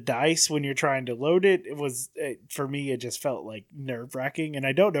drop the dice when you're trying to load it, for me, it just felt like nerve wracking. And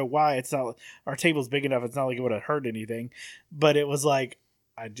I don't know why. It's not, our table's big enough. It's not like it would have hurt anything, but it was like,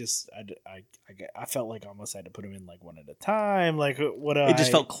 I felt like I almost had to put them in like one at a time. Like It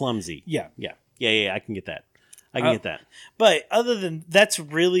just felt clumsy. yeah. Yeah. I can get that. I can get that. But other than that's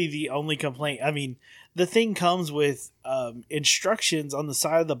really the only complaint. I mean, the thing comes with instructions on the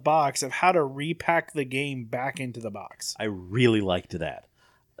side of the box of how to repack the game back into the box. I really liked that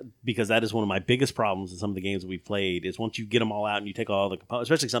because that is one of my biggest problems in some of the games that we've played is once you get them all out and you take all the components,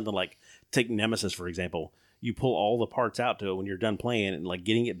 especially something like take Nemesis, for example, you pull all the parts out to it when you're done playing and like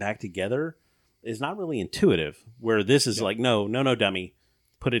getting it back together is not really intuitive, where this is like, no, dummy,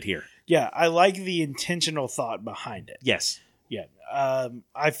 put it here. Yeah, I like the intentional thought behind it. Yes. Yeah.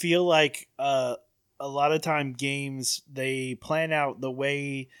 I feel like a lot of time games, they plan out the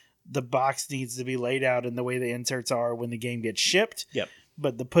way the box needs to be laid out and the way the inserts are when the game gets shipped. Yep.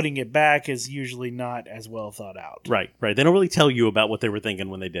 But the putting it back is usually not as well thought out. Right. They don't really tell you about what they were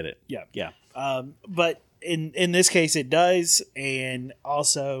thinking when they did it. Yeah. But in this case, it does. And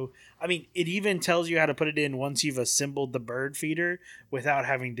also, I mean, it even tells you how to put it in once you've assembled the bird feeder without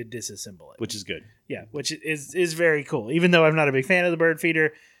having to disassemble it. Which is good. Yeah, which is very cool. Even though I'm not a big fan of the bird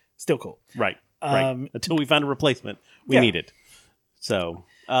feeder, still cool. Right. Until we find a replacement, we need it. So,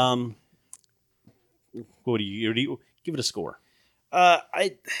 what do you give it a score?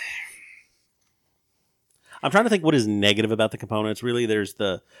 I'm trying to think what is negative about the components. Really, there's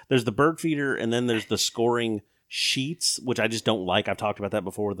the bird feeder, and then there's the scoring sheets, which I just don't like. I've talked about that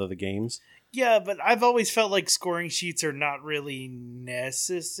before with other games. Yeah, but I've always felt like scoring sheets are not really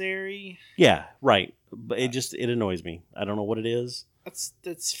necessary. Yeah, right. But it annoys me. I don't know what it is.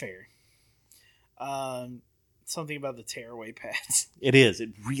 That's fair. Something about the tearaway pads. It is. It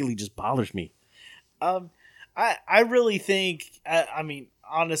really just bothers me. I really think. I mean,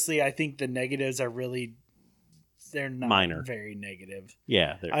 honestly, I think the negatives are really. They're not minor. Very negative.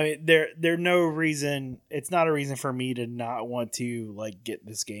 Yeah. I mean, they're no reason. It's not a reason for me to not want to like get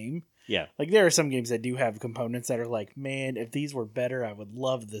this game. Yeah. Like there are some games that do have components that are like, man, if these were better, I would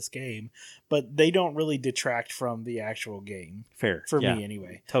love this game. But they don't really detract from the actual game. Fair. For me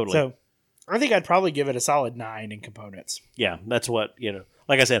anyway. Totally. So I think I'd probably give it a solid 9 in components. Yeah, that's what,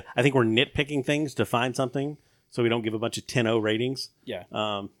 like I said, I think we're nitpicking things to find something so we don't give a bunch of 10-0 ratings. Yeah.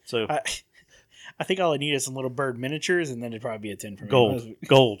 So I think all I need is some little bird miniatures, and then it'd probably be a 10 for me.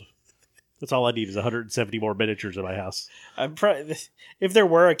 Gold. That's all I need is 170 more miniatures in my house. If there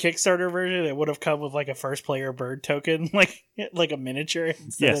were a Kickstarter version, it would have come with like a first player bird token, like a miniature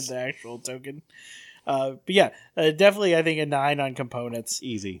instead of the actual token. But yeah, definitely I think a 9 on components.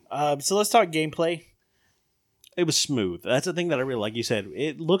 Easy. So let's talk gameplay. It was smooth. That's the thing that I really like. You said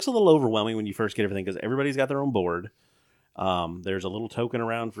it looks a little overwhelming when you first get everything because everybody's got their own board. There's a little token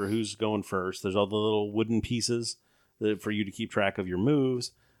around for who's going first. There's all the little wooden pieces for you to keep track of your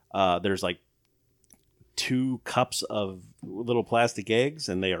moves. There's like 2 cups of little plastic eggs,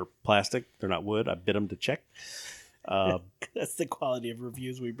 and they are plastic. They're not wood. I bit them to check. That's the quality of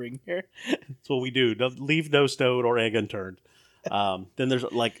reviews we bring here. That's what we do. Leave no stone or egg unturned. Then there's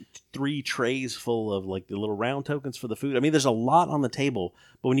like 3 trays full of like the little round tokens for the food. I mean, there's a lot on the table,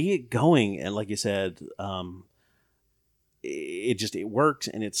 but when you get going, and like you said, it works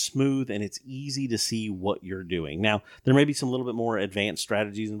and it's smooth and it's easy to see what you're doing. Now, there may be some little bit more advanced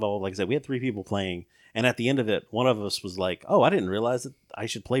strategies involved. Like I said, we had 3 people playing, and at the end of it, one of us was like, "Oh, I didn't realize that I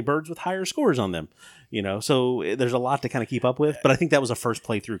should play birds with higher scores on them." So there's a lot to kind of keep up with. But I think that was a first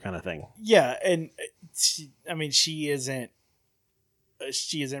playthrough kind of thing. Yeah, and she isn't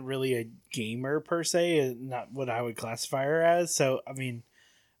really a gamer per se, not what I would classify her as. So, I mean,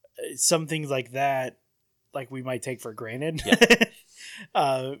 some things like that, like we might take for granted.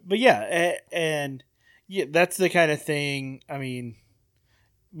 Yeah. But yeah, and yeah, that's the kind of thing. I mean,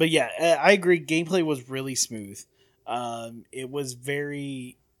 but yeah, I agree. Gameplay was really smooth. It was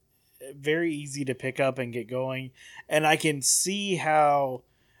very, very easy to pick up and get going. And I can see how,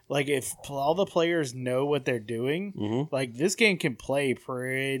 like, if all the players know what they're doing, like this game can play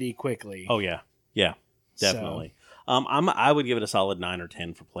pretty quickly. Oh yeah. Yeah, definitely. So. I would give it a solid 9 or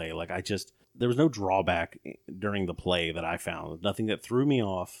 10 for play. Like there was no drawback during the play that I found. Nothing that threw me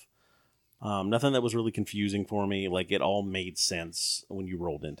off. Nothing that was really confusing for me. Like it all made sense when you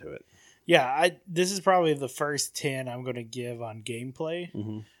rolled into it. Yeah, this is probably the first 10 I'm going to give on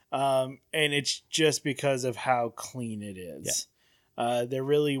gameplay. And it's just because of how clean it is. Yeah. There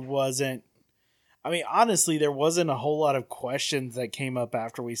really wasn't. I mean, honestly, there wasn't a whole lot of questions that came up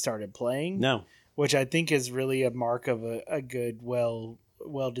after we started playing. No. Which I think is really a mark of a good, well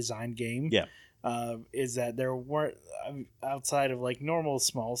designed game. Yeah. Is that there weren't, outside of like normal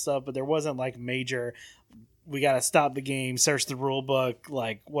small stuff, but there wasn't like major, we got to stop the game, search the rule book,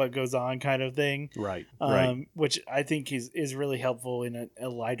 like what goes on kind of thing. Right. Right. Which I think is really helpful in a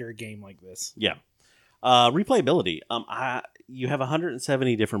lighter game like this. Yeah. Replayability. You have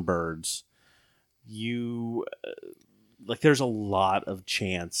 170 different birds. There's a lot of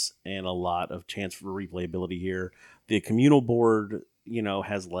chance for replayability here. The communal board,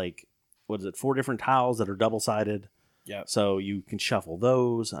 has like, what is it, 4 different tiles that are double-sided. Yeah. So you can shuffle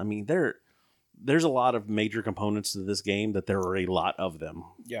those. I mean, there's a lot of major components to this game that there are a lot of them.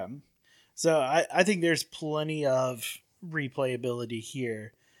 Yeah. So I think there's plenty of replayability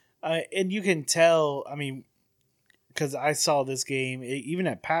here. And you can tell, I mean, because I saw this game, even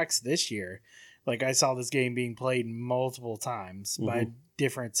at PAX this year, like I saw this game being played multiple times by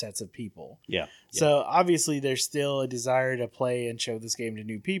different sets of people. Yeah. So obviously there's still a desire to play and show this game to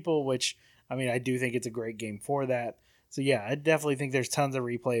new people, which, I mean, I do think it's a great game for that. So yeah, I definitely think there's tons of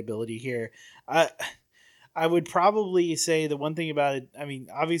replayability here. I would probably say the one thing about it, I mean,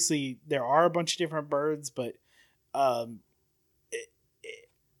 obviously there are a bunch of different birds, but I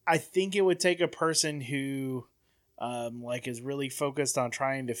think it would take a person who like is really focused on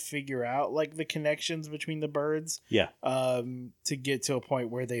trying to figure out like the connections between the birds. Yeah. To get to a point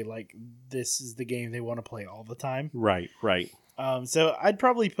where they like, this is the game they want to play all the time. Right. So I'd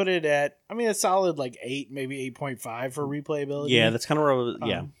probably put it at, I mean, a solid like 8, maybe 8.5 for replayability. Yeah, that's kind of where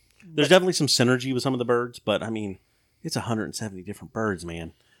yeah. There's definitely some synergy with some of the birds, but I mean, it's 170 different birds,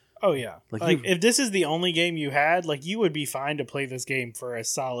 man. Oh yeah. Like if this is the only game you had, like you would be fine to play this game for a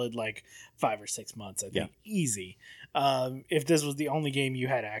solid like 5 or 6 months, I think. Yeah. Easy. If this was the only game you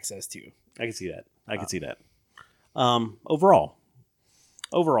had access to. I can see that. I can see that. Overall,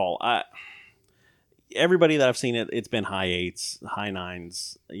 everybody that I've seen it's been high 8s, high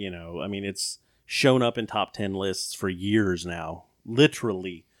 9s, I mean, it's shown up in top 10 lists for years now.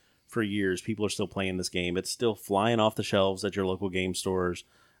 Literally for years, people are still playing this game. It's still flying off the shelves at your local game stores.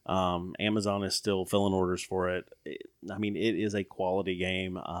 Amazon is still filling orders for it. I mean, it is a quality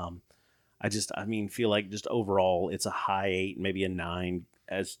game. Feel like just overall, it's a high 8, maybe a 9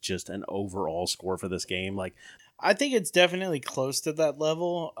 as just an overall score for this game. Like, I think it's definitely close to that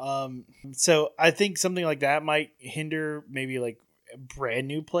level. So I think something like that might hinder maybe like brand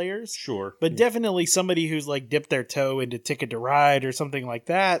new players. Sure. But definitely somebody who's like dipped their toe into Ticket to Ride or something like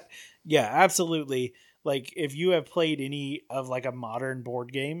that. Yeah, absolutely. Like if you have played any of like a modern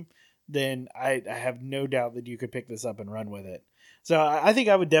board game, then I have no doubt that you could pick this up and run with it. So I think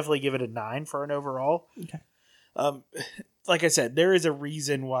I would definitely give it a 9 for an overall. Okay. Like I said, there is a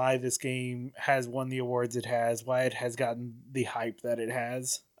reason why this game has won the awards it has, why it has gotten the hype that it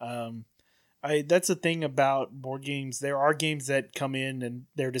has. That's the thing about board games. There are games that come in and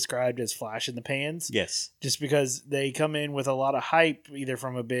they're described as flash in the pans. Yes. Just because they come in with a lot of hype, either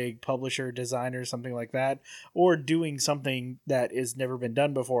from a big publisher, designer, something like that, or doing something that has never been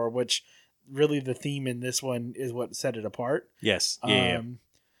done before, which really the theme in this one is what set it apart. Yes. Yeah.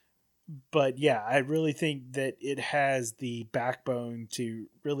 But yeah, I really think that it has the backbone to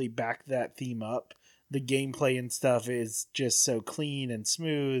really back that theme up. The gameplay and stuff is just so clean and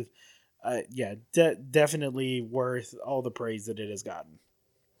smooth. Definitely worth all the praise that it has gotten.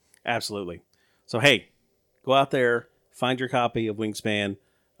 Absolutely. So, hey, go out there, find your copy of Wingspan.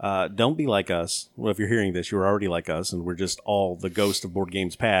 Don't be like us. Well, if you're hearing this, you're already like us, and we're just all the ghost of board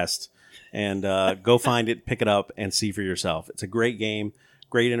games past. And go find it, pick it up, and see for yourself. It's a great game,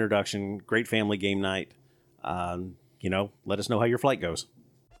 great introduction, great family game night. Let us know how your flight goes.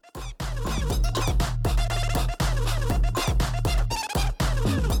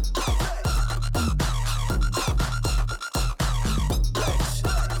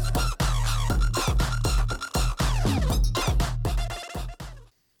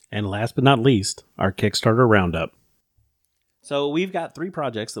 And last but not least, our Kickstarter roundup. So we've got 3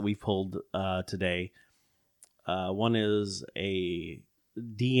 projects that we've pulled today. One is a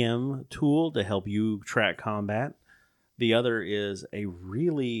DM tool to help you track combat. The other is a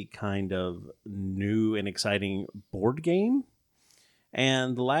really kind of new and exciting board game.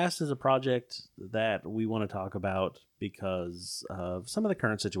 And the last is a project that we want to talk about because of some of the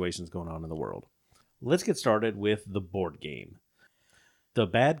current situations going on in the world. Let's get started with the board game. The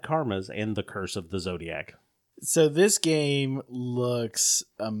Bad Karmas and the Curse of the Zodiac. So this game looks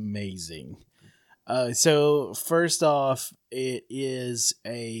amazing. So first off, it is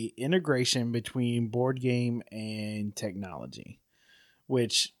a integration between board game and technology,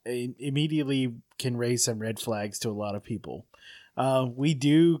 which immediately can raise some red flags to a lot of people. We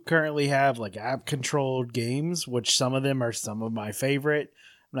do currently have like app controlled games, which some of them are some of my favorite.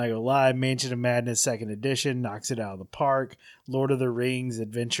 I'm not gonna lie, Mansion of Madness 2nd Edition knocks it out of the park. Lord of the Rings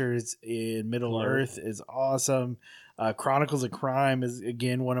Adventures in Middle Earth is awesome. Chronicles of Crime is,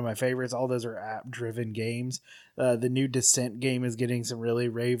 again, one of my favorites. All those are app-driven games. The new Descent game is getting some really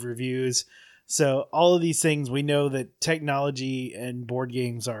rave reviews. So all of these things, we know that technology and board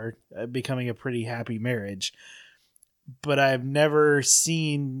games are becoming a pretty happy marriage. But I've never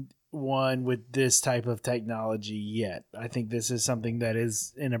seen one with this type of technology yet. I think this is something that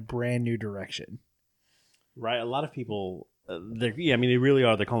is in a brand new direction. Right. A lot of people, they really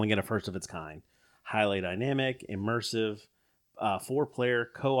are. They're calling it a first of its kind. Highly dynamic, immersive, 4-player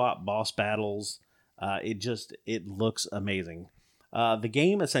co-op boss battles. It looks amazing. The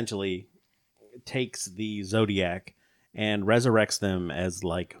game essentially takes the Zodiac and resurrects them as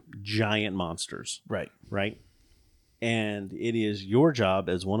like giant monsters. Right. And it is your job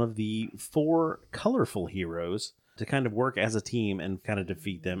as one of the 4 colorful heroes to kind of work as a team and kind of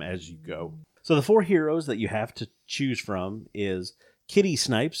defeat them as you go. So the 4 heroes that you have to choose from is Kitty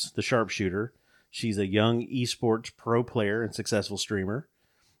Snipes, the sharpshooter. She's a young esports pro player and successful streamer.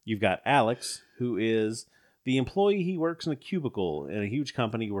 You've got Alex, who is the employee. He works in a cubicle in a huge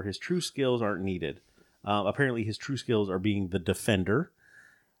company where his true skills aren't needed. Apparently his true skills are being the defender.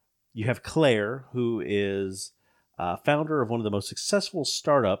 You have Claire, who is founder of one of the most successful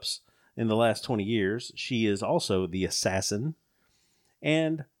startups in the last 20 years. She is also the assassin.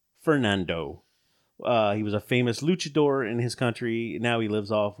 And Fernando. He was a famous luchador in his country. Now he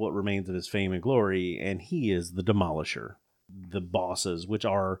lives off what remains of his fame and glory, and he is the demolisher. The bosses, which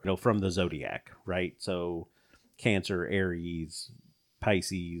are from the Zodiac, right? So Cancer, Aries,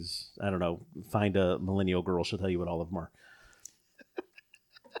 Pisces. I don't know. Find a millennial girl; she'll tell you what all of them are.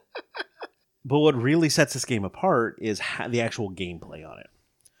 But what really sets this game apart is the actual gameplay on it.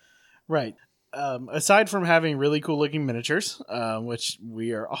 Right. Aside from having really cool looking miniatures, which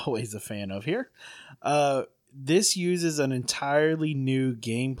we are always a fan of here, this uses an entirely new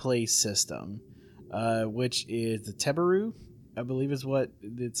gameplay system, which is the Teberu, I believe is what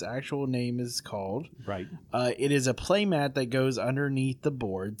its actual name is called. Right. It is a playmat that goes underneath the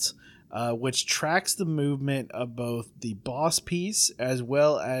boards, which tracks the movement of both the boss piece as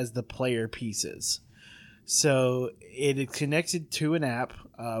well as the player pieces. So it is connected to an app,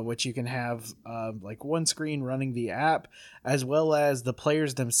 which you can have like one screen running the app, as well as the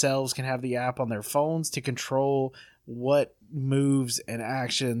players themselves can have the app on their phones to control what moves and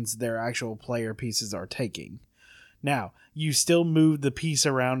actions their actual player pieces are taking. Now, you still move the piece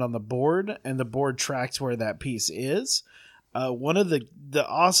around on the board, and the board tracks where that piece is. One of the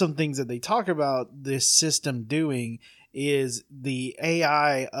awesome things that they talk about this system doing is the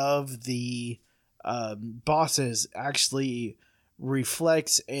AI of the bosses actually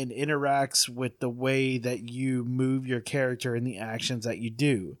reflects and interacts with the way that you move your character and the actions that you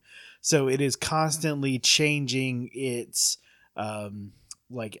do. So it is constantly changing its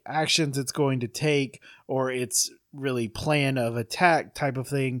like actions it's going to take, or its really plan of attack type of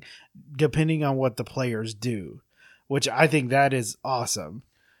thing, depending on what the players do, which I think that is awesome.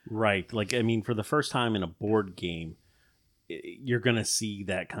 Right. Like, I mean, for the first time in a board game, you're going to see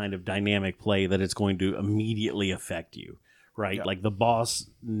that kind of dynamic play that it's going to immediately affect you, right? Yeah. Like the boss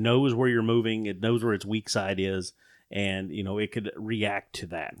knows where you're moving. It knows where its weak side is. And, you know, it could react to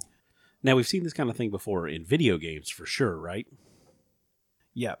that. Now, we've seen this kind of thing before in video games for sure, right?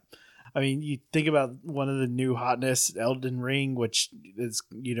 Yeah. I mean, you think about one of the new hotness, Elden Ring, which is,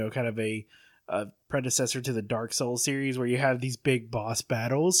 you know, kind of a predecessor to the Dark Souls series, where you have these big boss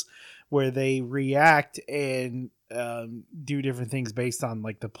battles where they react and do different things based on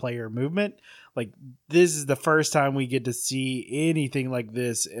like the player movement. Like, this is the first time we get to see anything like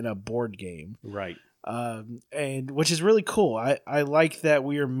this in a board game. Right. And which is really cool. I like that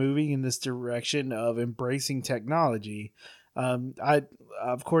we are moving in this direction of embracing technology.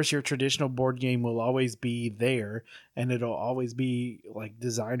 Of course, your traditional board game will always be there, and it'll always be like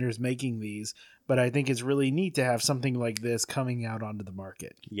designers making these. But I think it's really neat to have something like this coming out onto the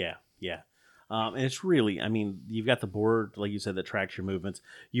market. Yeah, yeah. And it's really, I mean, you've got the board, like you said, that tracks your movements.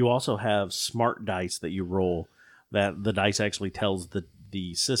 You also have smart dice that you roll, that the dice actually tells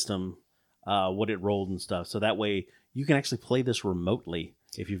the system what it rolled and stuff. So that way you can actually play this remotely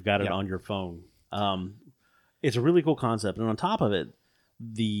if you've got it on your phone. It's a really cool concept. And on top of it,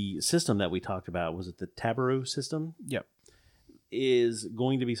 the system that we talked about, was it the Tabaru system? Yep. Is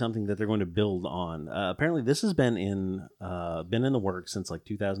going to be something that they're going to build on. Apparently this has been in the works since like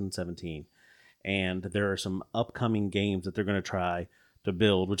 2017. And there are some upcoming games that they're going to try to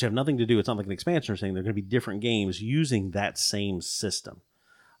build, which have nothing to do. It's not like an expansion or something. They're going to be different games using that same system.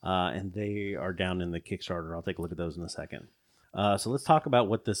 And they are down in the Kickstarter. I'll take a look at those in a second. So let's talk about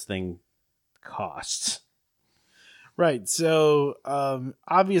what this thing costs. Right. So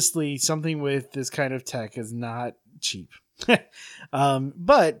obviously something with this kind of tech is not cheap.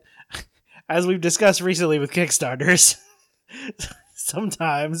 But as we've discussed recently with Kickstarters,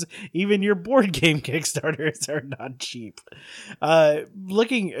 sometimes even your board game Kickstarters are not cheap.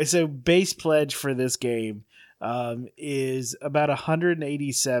 So base pledge for this game is about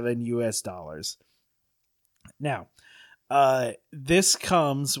 187 US dollars. Now, this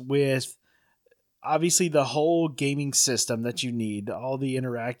comes with obviously the whole gaming system that you need, all the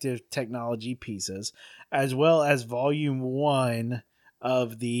interactive technology pieces, as well as volume 1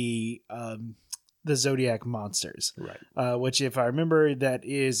 of the Zodiac monsters. Right. Which, if I remember, that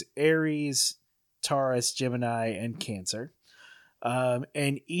is Aries, Taurus, Gemini, and Cancer.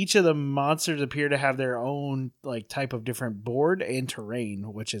 And each of the monsters appear to have their own like type of different board and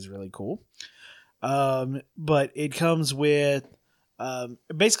terrain, which is really cool. But it comes with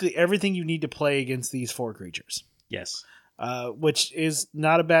basically everything you need to play against these 4 creatures. Yes. Which is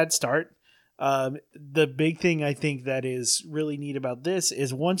not a bad start. The big thing I think that is really neat about this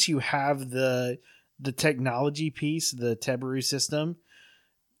is once you have the technology piece, the Teberu system,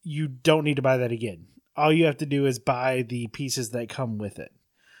 you don't need to buy that again. All you have to do is buy the pieces that come with it.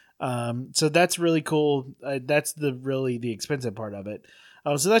 So that's really cool. That's the expensive part of it.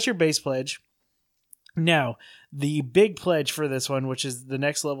 So that's your base pledge. Now, the big pledge for this one, which is the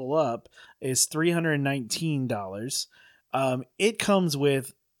next level up, is $319. It comes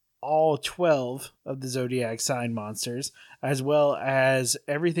with all 12 of the Zodiac sign monsters, as well as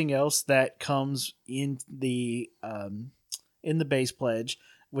everything else that comes in the base pledge,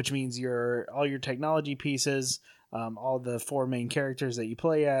 which means all your technology pieces, all the 4 main characters that you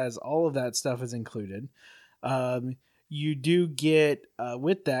play as, all of that stuff is included. You do get,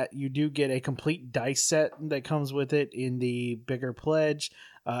 with that, you do get a complete dice set that comes with it in the bigger pledge,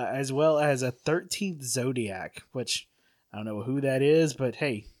 as well as a 13th Zodiac, which I don't know who that is, but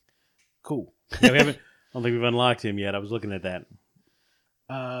hey, cool. Yeah, I don't think we've unlocked him yet. I was looking at that.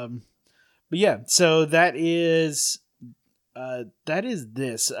 But yeah, so that is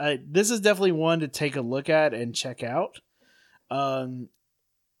this. This is definitely one to take a look at and check out. For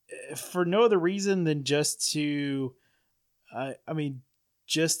no other reason than just to,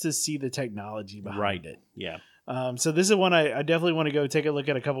 just to see the technology behind it. Yeah. So this is one I definitely want to go take a look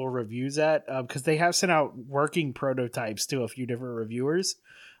at a couple of reviews at, because they have sent out working prototypes to a few different reviewers.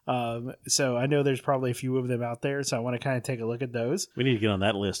 So I know there's probably a few of them out there, so I want to kind of take a look at those. We need to get on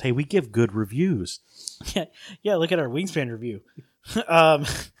that list. Hey, we give good reviews. Yeah, look at our Wingspan review.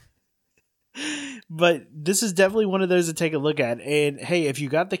 But this is definitely one of those to take a look at. And hey, if you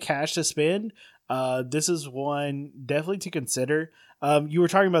got the cash to spend, this is one definitely to consider. You were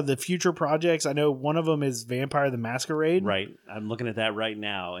talking about the future projects. I know one of them is Vampire the Masquerade. Right. I'm looking at that right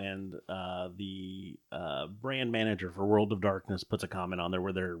now, and the brand manager for World of Darkness puts a comment on there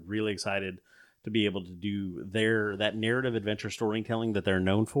where they're really excited to be able to do that narrative adventure storytelling that they're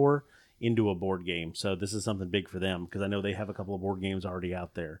known for into a board game. So this is something big for them, because I know they have a couple of board games already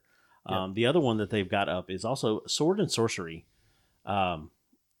out there. Yep. The other one that they've got up is also Sword and Sorcery,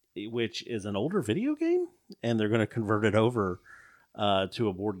 which is an older video game, and they're going to convert it over to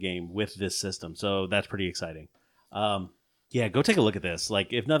a board game with this system. So that's pretty exciting. Yeah, go take a look at this.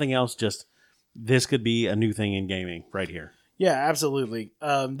 Like, if nothing else, just this could be a new thing in gaming right here. Yeah, absolutely.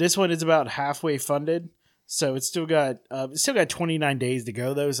 This one is about halfway funded, so it's still got 29 days to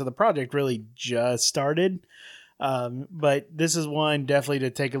go though. So the project really just started. But this is one definitely to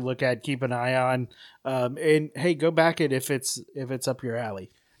take a look at, keep an eye on, and hey, go back it if it's up your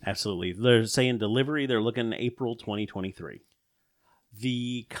alley. Absolutely. They're saying delivery. They're looking April 2023.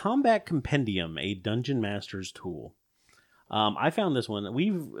 The Combat Compendium, a Dungeon Master's tool. I found this one.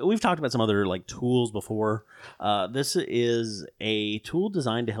 We've talked about some other like tools before. This is a tool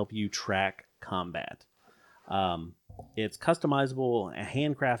designed to help you track combat. It's customizable, a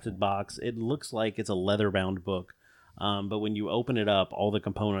handcrafted box. It looks like it's a leather-bound book, but when you open it up, all the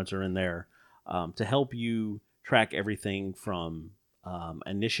components are in there to help you track everything from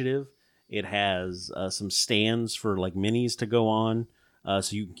initiative. It has some stands for like minis to go on,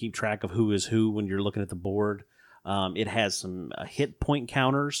 so you can keep track of who is who when you're looking at the board. It has some hit point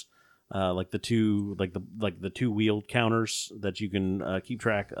counters, like the two wheeled counters that you can keep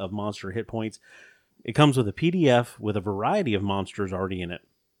track of monster hit points. It comes with a PDF with a variety of monsters already in it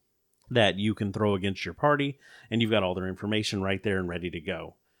that you can throw against your party, and you've got all their information right there and ready to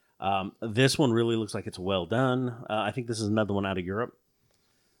go. This one really looks like it's well done. I think this is another one out of Europe.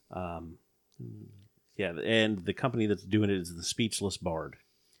 Um, yeah, and the company that's doing it is the Speechless Bard.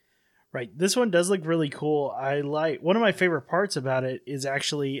 Right. This one does look really cool. I like one of my favorite parts about it is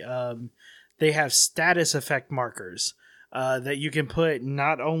actually they have status effect markers that you can put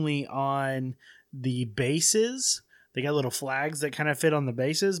not only on the bases. They got little flags that kind of fit on the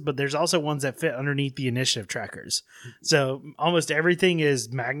bases, but there's also ones that fit underneath the initiative trackers. So almost everything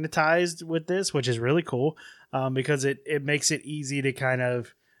is magnetized with this, which is really cool because it makes it easy to kind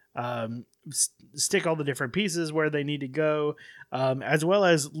of stick all the different pieces where they need to go, as well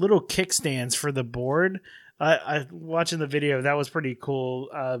as little kickstands for the board. I watching the video, that was pretty cool.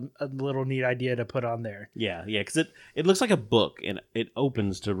 A little neat idea to put on there. Yeah, because it looks like a book, and it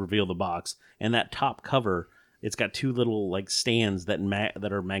opens to reveal the box, and that top cover, it's got two little like stands that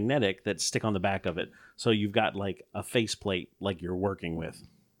that are magnetic that stick on the back of it, so you've got like a faceplate like you're working with.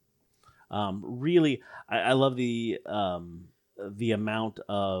 Really, I love the amount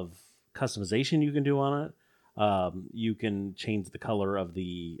of customization you can do on it. You can change the color of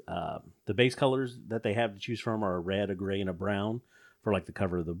the base colors that they have to choose from are a red, a gray, and a brown for like the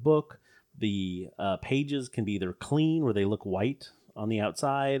cover of the book. The pages can be either clean where they look white on the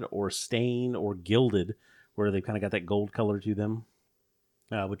outside, or stained or gilded where they've kind of got that gold color to them,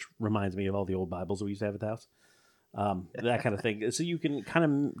 which reminds me of all the old Bibles that we used to have at the house. That kind of thing. So you can kind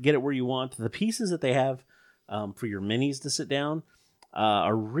of get it where you want. The pieces that they have for your minis to sit down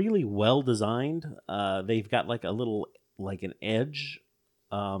are really well designed. They've got like a little, like an edge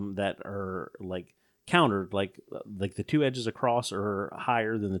that are like countered, like the two edges across are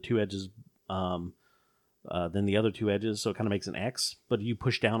higher than the two edges than the other two edges, so it kind of makes an X. But you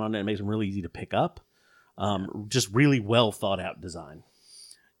push down on it, it makes them really easy to pick up. Just really well thought out design.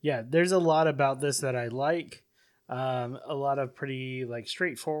 Yeah, there's a lot about this that I like. A lot of pretty like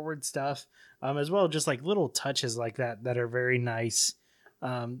straightforward stuff, as well, just like little touches like that are very nice.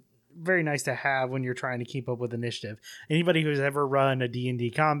 Very nice to have when you're trying to keep up with initiative. Anybody who's ever run a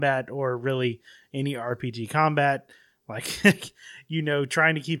D&D combat or really any RPG combat, like,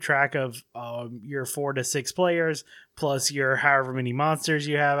 trying to keep track of your 4 to 6 players plus your however many monsters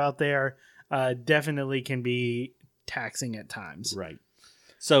you have out there definitely can be taxing at times. Right.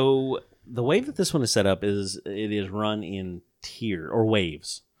 So the way that this one is set up is it is run in tier or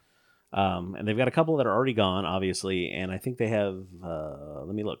waves. And they've got a couple that are already gone, obviously, and I think they have.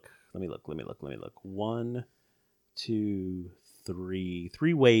 Let me look. 1, 2,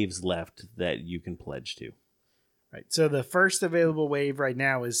 3 waves left that you can pledge to. Right. So the first available wave right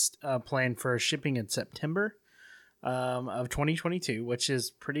now is planned for shipping in September of 2022, which is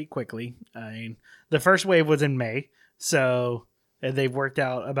pretty quickly. I mean, the first wave was in May, so they've worked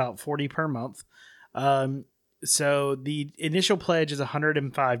out about 40 per month. So the initial pledge is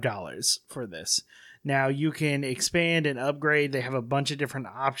 $105 for this. Now you can expand and upgrade. They have a bunch of different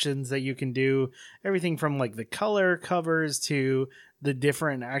options that you can do. Everything from like the color covers to the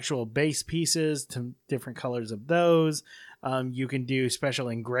different actual base pieces to different colors of those. You can do special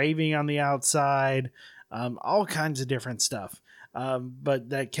engraving on the outside, all kinds of different stuff. But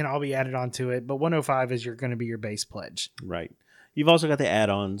that can all be added onto it. But 105 is going to be your base pledge. Right. You've also got the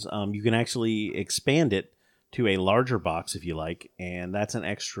add-ons. You can actually expand it to a larger box if you like, and that's an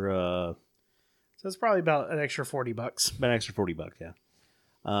extra. So it's probably about an extra $40. About an extra $40, yeah.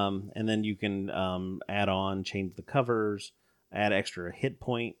 And then you can add on, change the covers, add extra hit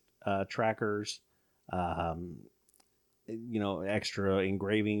point trackers, extra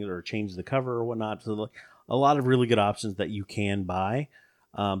engraving or change the cover or whatnot. So a lot of really good options that you can buy.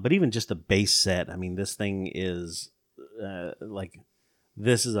 But even just a base set, I mean, this thing is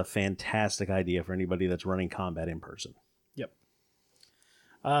this is a fantastic idea for anybody that's running combat in person. Yep.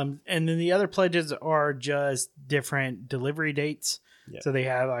 And then the other pledges are just different delivery dates. Yeah. So they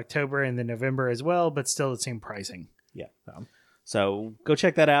have October and then November as well, but still the same pricing. Yeah. So go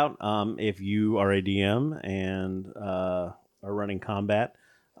check that out. If you are a DM and are running combat,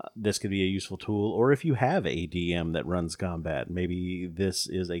 this could be a useful tool. Or if you have a DM that runs combat, maybe this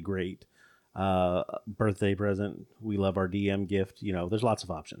is a great birthday present. We love our DM gift. There's lots of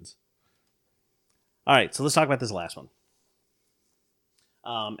options. All right, so let's talk about this last one.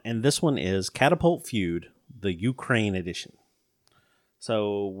 And this one is Catapult Feud, the Ukraine edition.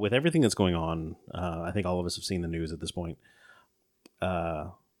 So with everything that's going on, I think all of us have seen the news at this point.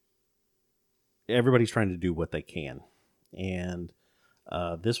 Everybody's trying to do what they can. And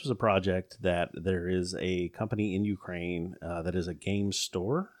this was a project that there is a company in Ukraine that is a game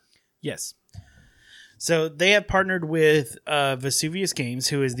store. Yes. So they have partnered with Vesuvius Games,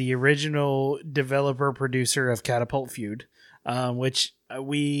 who is the original developer producer of Catapult Feud. which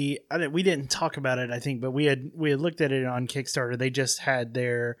we didn't talk about it, I think, but we had looked at it on Kickstarter. They just had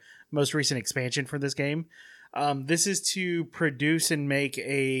their most recent expansion for this game. This is to produce and make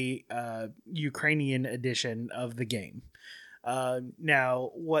a Ukrainian edition of the game.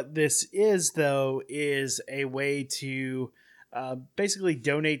 Now, what this is, though, is a way to basically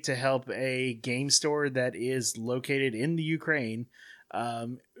donate to help a game store that is located in the Ukraine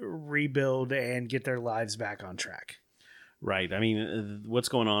rebuild and get their lives back on track. Right. I mean, what's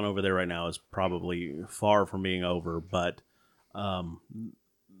going on over there right now is probably far from being over, but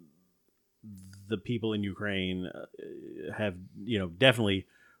the people in Ukraine have, definitely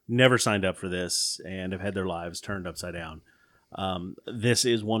never signed up for this and have had their lives turned upside down. This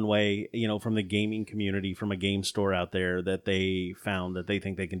is one way, from the gaming community, from a game store out there, that they found that they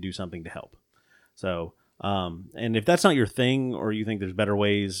think they can do something to help. So, and if that's not your thing, or you think there's better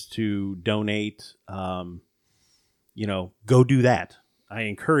ways to donate, go do that. I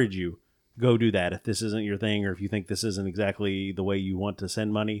encourage you, go do that. If this isn't your thing, or if you think this isn't exactly the way you want to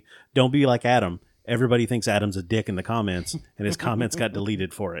send money, don't be like Adam. Everybody thinks Adam's a dick in the comments, and his comments got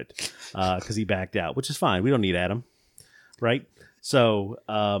deleted for it because he backed out, which is fine. We don't need Adam. Right. So,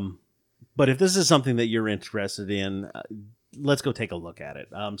 but if this is something that you're interested in, let's go take a look at it.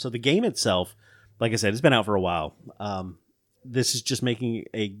 So the game itself, like I said, it's been out for a while. This is just making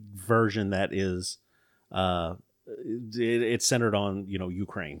a version that is, it's centered on,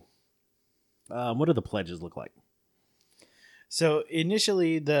 Ukraine. What do the pledges look like? So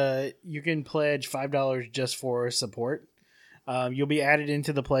initially you can pledge $5 just for support. You'll be added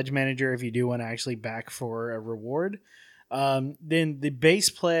into the pledge manager if you do want to actually back for a reward. Then the base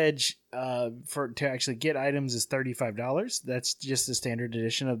pledge to actually get items is $35. That's just the standard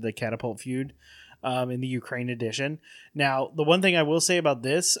edition of the Catapult Feud in the Ukraine edition. Now, the one thing I will say about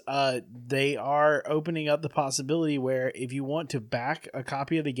this, they are opening up the possibility where if you want to back a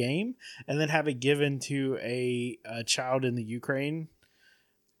copy of the game and then have it given to a child in the Ukraine,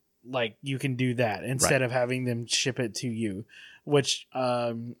 like, you can do that instead of having them ship it to you. Which,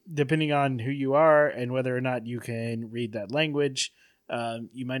 depending on who you are and whether or not you can read that language,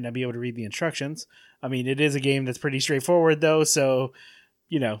 you might not be able to read the instructions. I mean, it is a game that's pretty straightforward, though, so,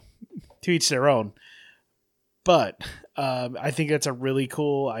 to each their own. But I think that's a really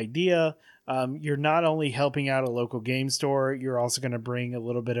cool idea. You're not only helping out a local game store, you're also going to bring a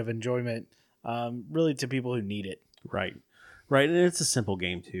little bit of enjoyment really to people who need it. Right. Right, and it's a simple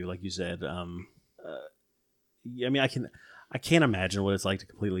game, too, like you said. I mean, I can't imagine what it's like to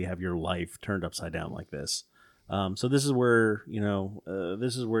completely have your life turned upside down like this. So this is where,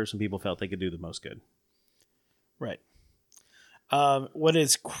 this is where some people felt they could do the most good. Right. What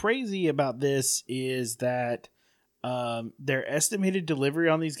is crazy about this is that their estimated delivery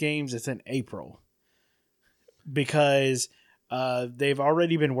on these games is in April. Because they've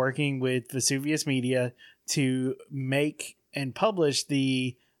already been working with Vesuvius Media to make and publish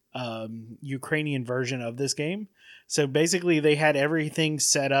the Ukrainian version of this game. So basically they had everything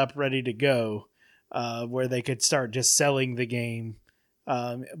set up ready to go where they could start just selling the game.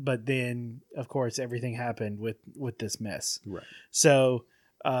 But then, of course, everything happened with this mess. Right. So,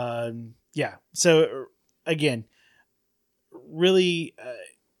 yeah. So, again, really,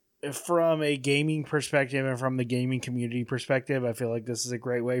 from a gaming perspective and from the gaming community perspective, I feel like this is a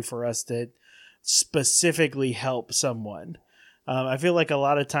great way for us to specifically help someone. I feel like a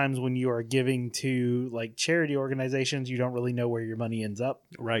lot of times when you are giving to like charity organizations, you don't really know where your money ends up.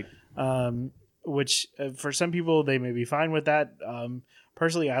 Right. Which for some people, they may be fine with that.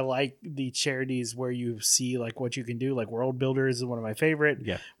 Personally, I like the charities where you see like what you can do. Like World Builders is one of my favorite.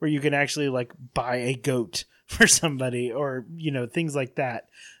 Yeah. Where you can actually like buy a goat for somebody, or things like that,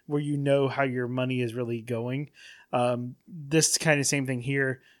 where how your money is really going. This kind of same thing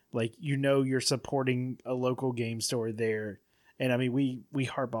here. Like you're supporting a local game store there. And I mean, we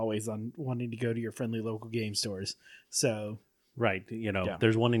harp always on wanting to go to your friendly local game stores. So, right.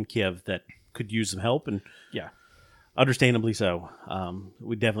 There's one in Kiev that could use some help, and yeah, understandably so.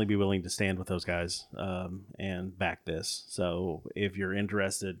 We'd definitely be willing to stand with those guys and back this. So if you're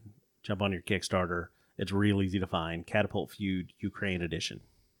interested, jump on your Kickstarter. It's real easy to find. Catapult Feud Ukraine Edition.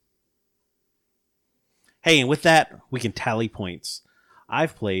 Hey, and with that, we can tally points.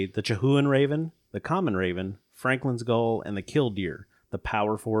 I've played the Chahuan Raven, the Common Raven, Franklin's Gull, and the Killdeer, the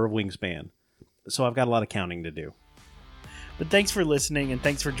Power 4 of Wingspan. So I've got a lot of counting to do. But thanks for listening, and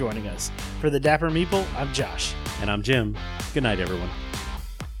thanks for joining us. For the Dapper Meeple, I'm Josh. And I'm Jim. Good night, everyone.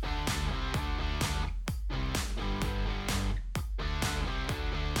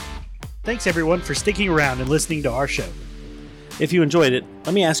 Thanks, everyone, for sticking around and listening to our show. If you enjoyed it,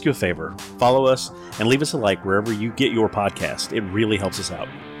 let me ask you a favor. Follow us and leave us a like wherever you get your podcast. It really helps us out.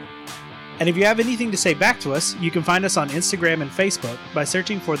 And if you have anything to say back to us, you can find us on Instagram and Facebook by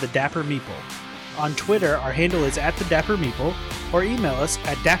searching for The Dapper Meeple. On Twitter, our handle is @TheDapperMeeple, or email us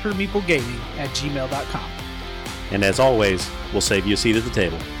at dappermeeplegaming@gmail.com. And as always, we'll save you a seat at the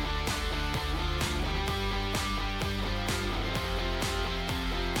table.